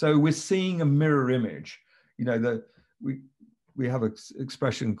 So we're seeing a mirror image. We have an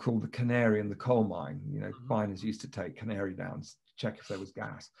expression called the canary in the coal mine. Miners used to take canary down to check if there was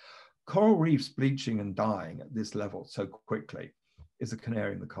gas. Coral reefs bleaching and dying at this level so quickly is a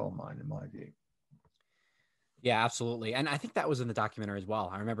canary in the coal mine, in my view. Yeah, absolutely. And I think that was in the documentary as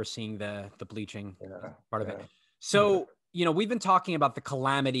well. I remember seeing the bleaching part of it. So, we've been talking about the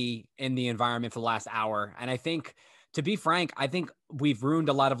calamity in the environment for the last hour. And I think, to be frank, I think we've ruined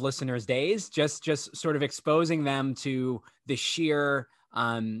a lot of listeners' days, just sort of exposing them to the sheer,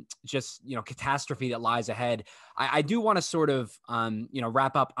 catastrophe that lies ahead. I do want to sort of,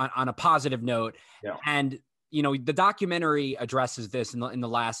 wrap up on a positive note. Yeah. And, the documentary addresses this in the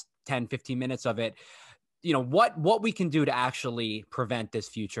last 10, 15 minutes of it. What we can do to actually prevent this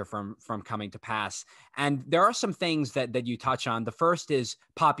future from coming to pass. And there are some things that you touch on. The first is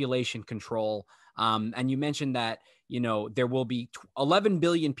population control. And you mentioned that, there will be 11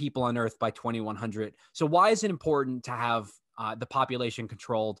 billion people on Earth by 2100. So why is it important to have the population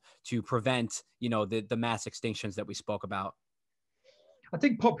controlled to prevent, the mass extinctions that we spoke about? I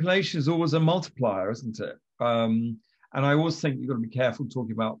think population is always a multiplier, isn't it? And I always think you've got to be careful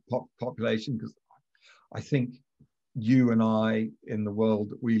talking about population, because I think you and I, in the world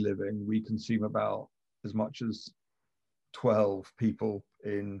that we live in, we consume about as much as 12 people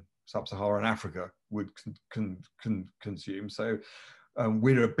in sub-Saharan Africa would consume. So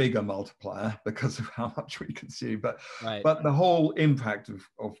we're a bigger multiplier because of how much we consume. But the whole impact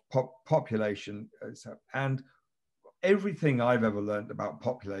of population and everything I've ever learned about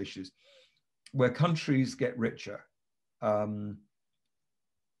populations, where countries get richer,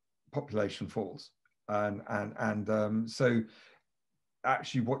 population falls. So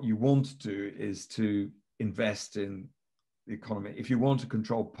actually what you want to do is to invest in the economy. If you want to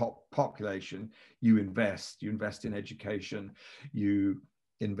control population, you invest in education, you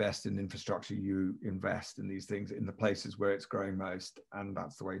invest in infrastructure, you invest in these things in the places where it's growing most, and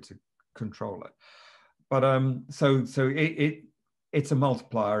that's the way to control it. But so it's a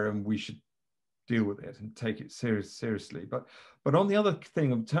multiplier, and we should deal with it and take it seriously. But on the other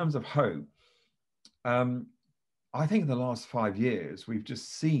thing, in terms of hope, I think in the last 5 years, we've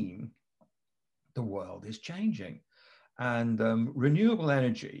just seen the world is changing. And renewable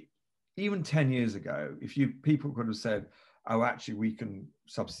energy, even 10 years ago, if people could have said, oh, actually, we can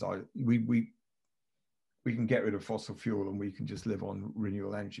subsidize, we can get rid of fossil fuel and we can just live on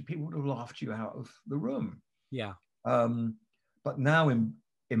renewable energy, people would have laughed you out of the room. Yeah. But now in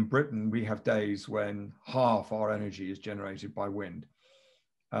Britain, we have days when half our energy is generated by wind.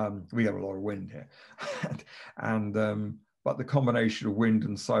 We have a lot of wind here. But the combination of wind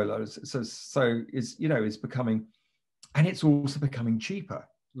and solar is becoming, and it's also becoming cheaper.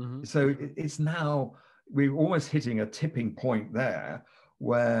 Mm-hmm. So it's now, we're almost hitting a tipping point there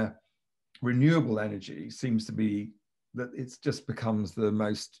where renewable energy seems to be that it just becomes the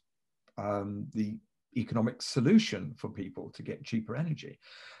most, the economic solution for people to get cheaper energy.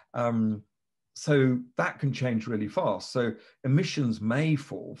 So that can change really fast. So emissions may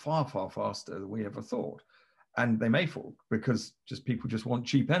fall far, far faster than we ever thought. And they may fall because people just want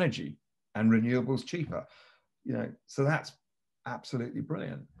cheap energy, and renewables cheaper. So that's absolutely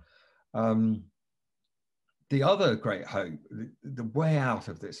brilliant. The other great hope, the way out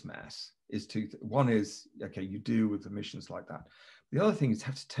of this mess is one is, okay, you deal with emissions like that. The other thing is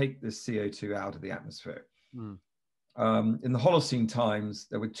have to take this CO2 out of the atmosphere. Mm. In the Holocene times,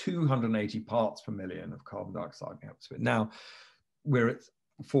 there were 280 parts per million of carbon dioxide in the atmosphere. Now we're at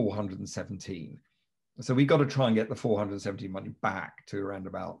 417. So we got to try and get the 417 money back to around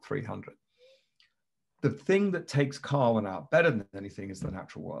about 300. The thing that takes carbon out better than anything is the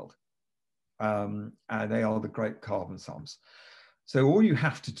natural world. And they are the great carbon sums. So all you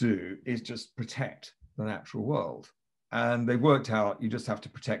have to do is just protect the natural world. And they worked out you just have to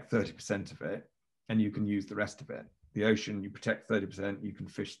protect 30% of it, and you can use the rest of it. The ocean, you protect 30%, you can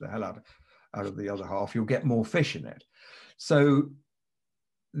fish the hell out of the other half. You'll get more fish in it. So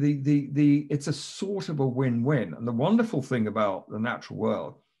it's a sort of a win-win. And the wonderful thing about the natural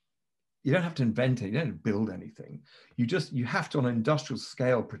world, you don't have to invent it, you don't have to build anything. You have to, on an industrial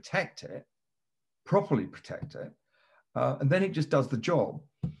scale, protect it, properly protect it, and then it just does the job.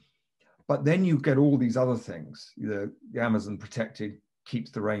 But then you get all these other things. The Amazon protected,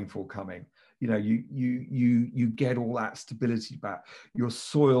 keeps the rainfall coming. You get all that stability back. Your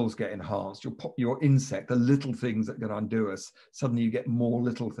soils get enhanced. Your insect, the little things that can undo us, suddenly you get more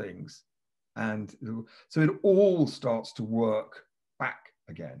little things, and so it all starts to work back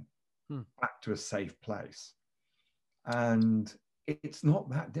again, back to a safe place. And it's not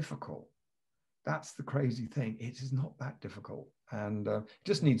that difficult. That's the crazy thing. It is not that difficult, and it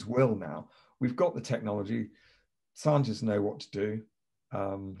just needs will now. We've got the technology. Scientists know what to do.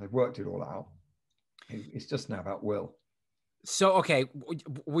 They've worked it all out. It's just now about will. So, okay,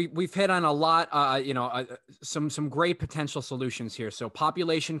 we've hit on a lot, some great potential solutions here. So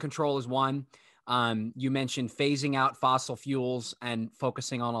population control is one. You mentioned phasing out fossil fuels and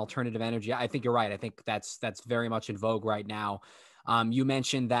focusing on alternative energy. I think you're right. I think that's very much in vogue right now. You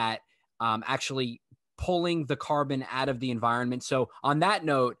mentioned that actually pulling the carbon out of the environment. So on that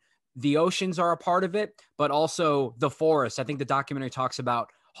note, the oceans are a part of it, but also the forests. I think the documentary talks about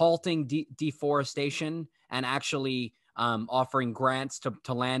halting deforestation and actually offering grants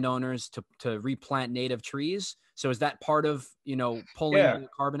to landowners to replant native trees. So is that part of, pulling the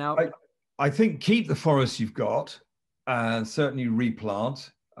carbon out? I think keep the forests you've got and certainly replant.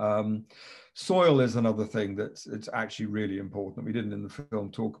 Soil is another thing it's actually really important. We didn't in the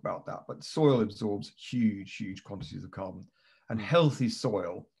film talk about that, but soil absorbs huge quantities of carbon, and healthy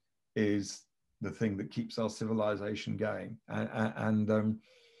soil is the thing that keeps our civilization going.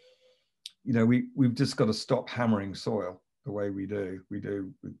 We've just got to stop hammering soil the way we do,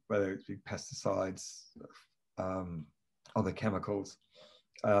 whether it's pesticides, other chemicals.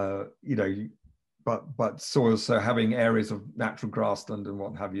 You know, but soil, so having areas of natural grassland and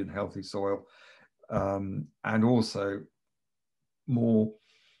what have you, and healthy soil, and also more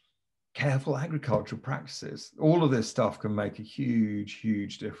careful agricultural practices. All of this stuff can make a huge,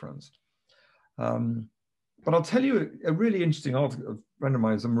 huge difference. But I'll tell you a really interesting article. A friend of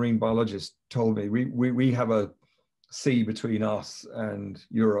mine is a marine biologist, told me we have a sea between us and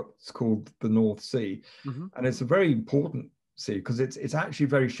Europe. It's called the North Sea. Mm-hmm. And it's a very important sea because it's actually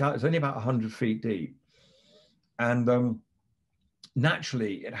very shallow. It's only about 100 feet deep. And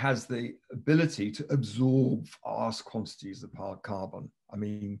naturally, it has the ability to absorb vast quantities of carbon. I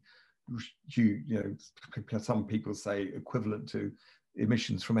mean, you know, some people say equivalent to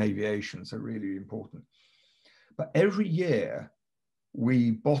emissions from aviation, so really important. But every year,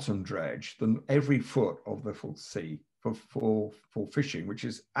 we bottom dredge every foot of the full sea for fishing, which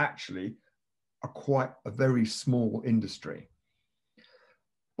is actually quite a very small industry.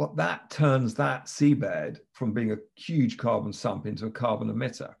 But that turns that seabed from being a huge carbon sump into a carbon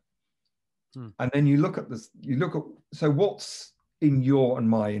emitter. And then you look at this, so what's in your and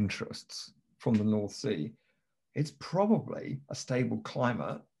my interests from the North Sea? It's probably a stable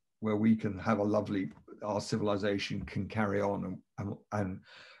climate where we can have a lovely, our civilization can carry on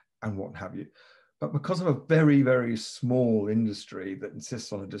and what have you. But because of a very, very small industry that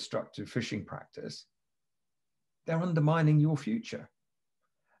insists on a destructive fishing practice, they're undermining your future.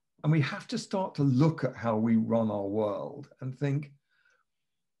 And we have to start to look at how we run our world and think,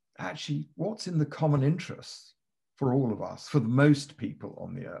 actually, what's in the common interest for all of us, for the most people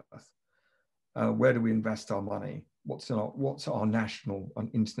on the earth? Where do we invest our money? What's our national and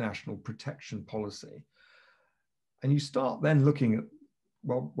international protection policy? And you start then looking at,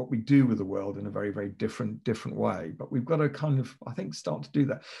 well, what we do with the world in a very, very different way. But we've got to kind of, I think, start to do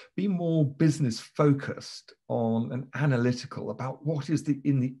that. Be more business focused on and analytical about what is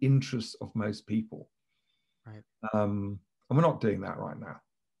in the interest of most people. Right. And we're not doing that right now.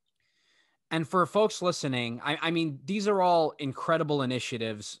 And for folks listening, I mean, these are all incredible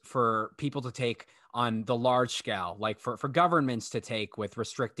initiatives for people to take on the large scale, like for governments to take with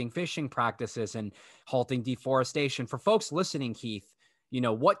restricting fishing practices and halting deforestation. For folks listening, Keith, you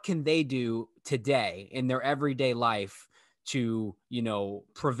know, what can they do today in their everyday life to, you know,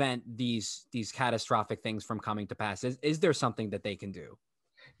 prevent these catastrophic things from coming to pass? Is there something that they can do?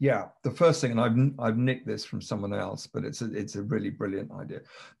 Yeah, the first thing, and I've nicked this from someone else, but it's a really brilliant idea.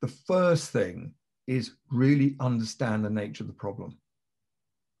 The first thing is really understand the nature of the problem.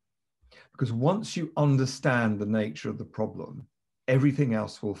 Because once you understand the nature of the problem, everything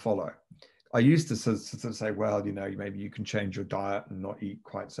else will follow. I used to sort of say, well, you know, maybe you can change your diet and not eat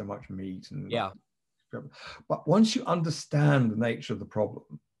quite so much meat. But once you understand the nature of the problem,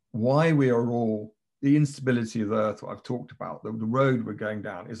 why we are all, the instability of the earth, what I've talked about, the road we're going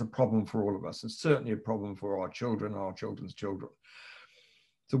down is a problem for all of us, and certainly a problem for our children and our children's children.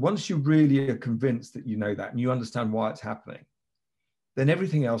 So once you really are convinced that you know that and you understand why it's happening, then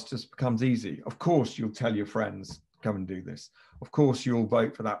everything else just becomes easy. Of course, you'll tell your friends, come and do this. Of course, you'll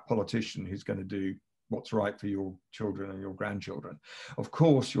vote for that politician who's going to do what's right for your children and your grandchildren. Of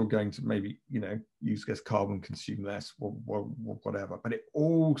course, you're going to maybe, you know, use less carbon, consume less, or whatever. But it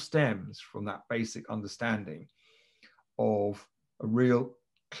all stems from that basic understanding of a real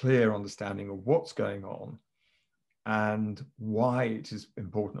clear understanding of what's going on and why it is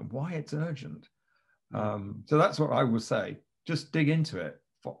important and why it's urgent. So that's what I would say. Just dig into it,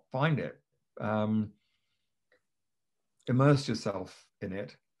 find it, immerse yourself in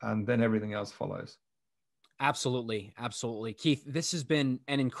it, and then everything else follows. Absolutely. Absolutely. Keith, this has been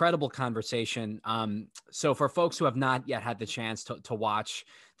an incredible conversation. So for folks who have not yet had the chance to watch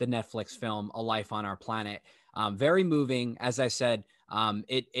the Netflix film, A Life on Our Planet, very moving. As I said,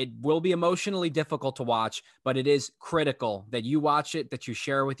 it will be emotionally difficult to watch, but it is critical that you watch it, that you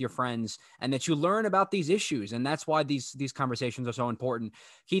share with your friends, and that you learn about these issues. And that's why these conversations are so important.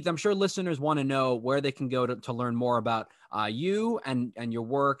 Keith, I'm sure listeners want to know where they can go to learn more about you and your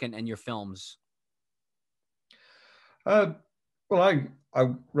work and your films. Well, I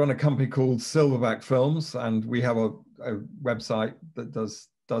run a company called Silverback Films, and we have a website that does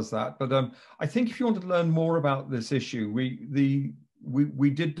that. But I think if you want to learn more about this issue, we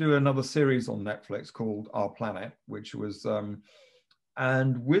did do another series on Netflix called Our Planet, which was,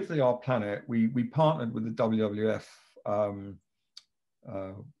 and with the Our Planet, we partnered with the WWF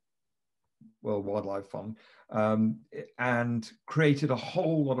World Wildlife Fund, and created a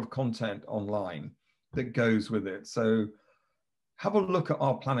whole lot of content online that goes with it. So have a look at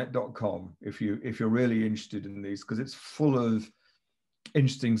ourplanet.com if you're really interested in these, because it's full of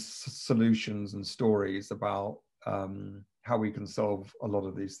interesting solutions and stories about how we can solve a lot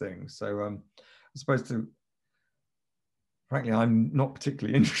of these things. So I suppose frankly, I'm not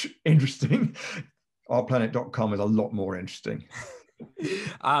particularly interesting. Ourplanet.com is a lot more interesting.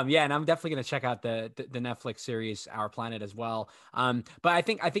 Yeah, and I'm definitely going to check out the Netflix series Our Planet as well. But I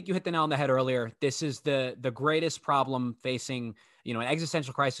think you hit the nail on the head earlier. This is the greatest problem facing, you know, an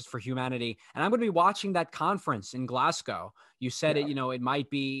existential crisis for humanity. And I'm going to be watching that conference in Glasgow. You said Yeah. it, you know, it might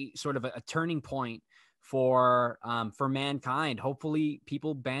be sort of a turning point for mankind. Hopefully,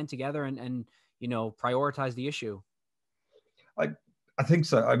 people band together and you know, prioritize the issue. I think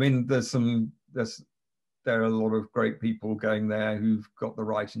so. I mean, there are a lot of great people going there who've got the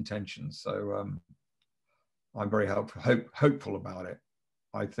right intentions. So I'm very hopeful about it.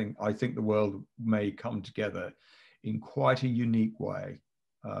 I think the world may come together in quite a unique way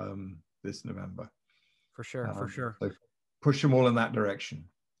this November. For sure, for sure. So push them all in that direction.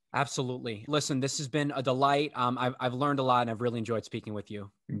 Absolutely. Listen, this has been a delight. I've learned a lot, and I've really enjoyed speaking with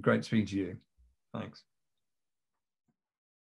you. Been great speaking to you. Thanks.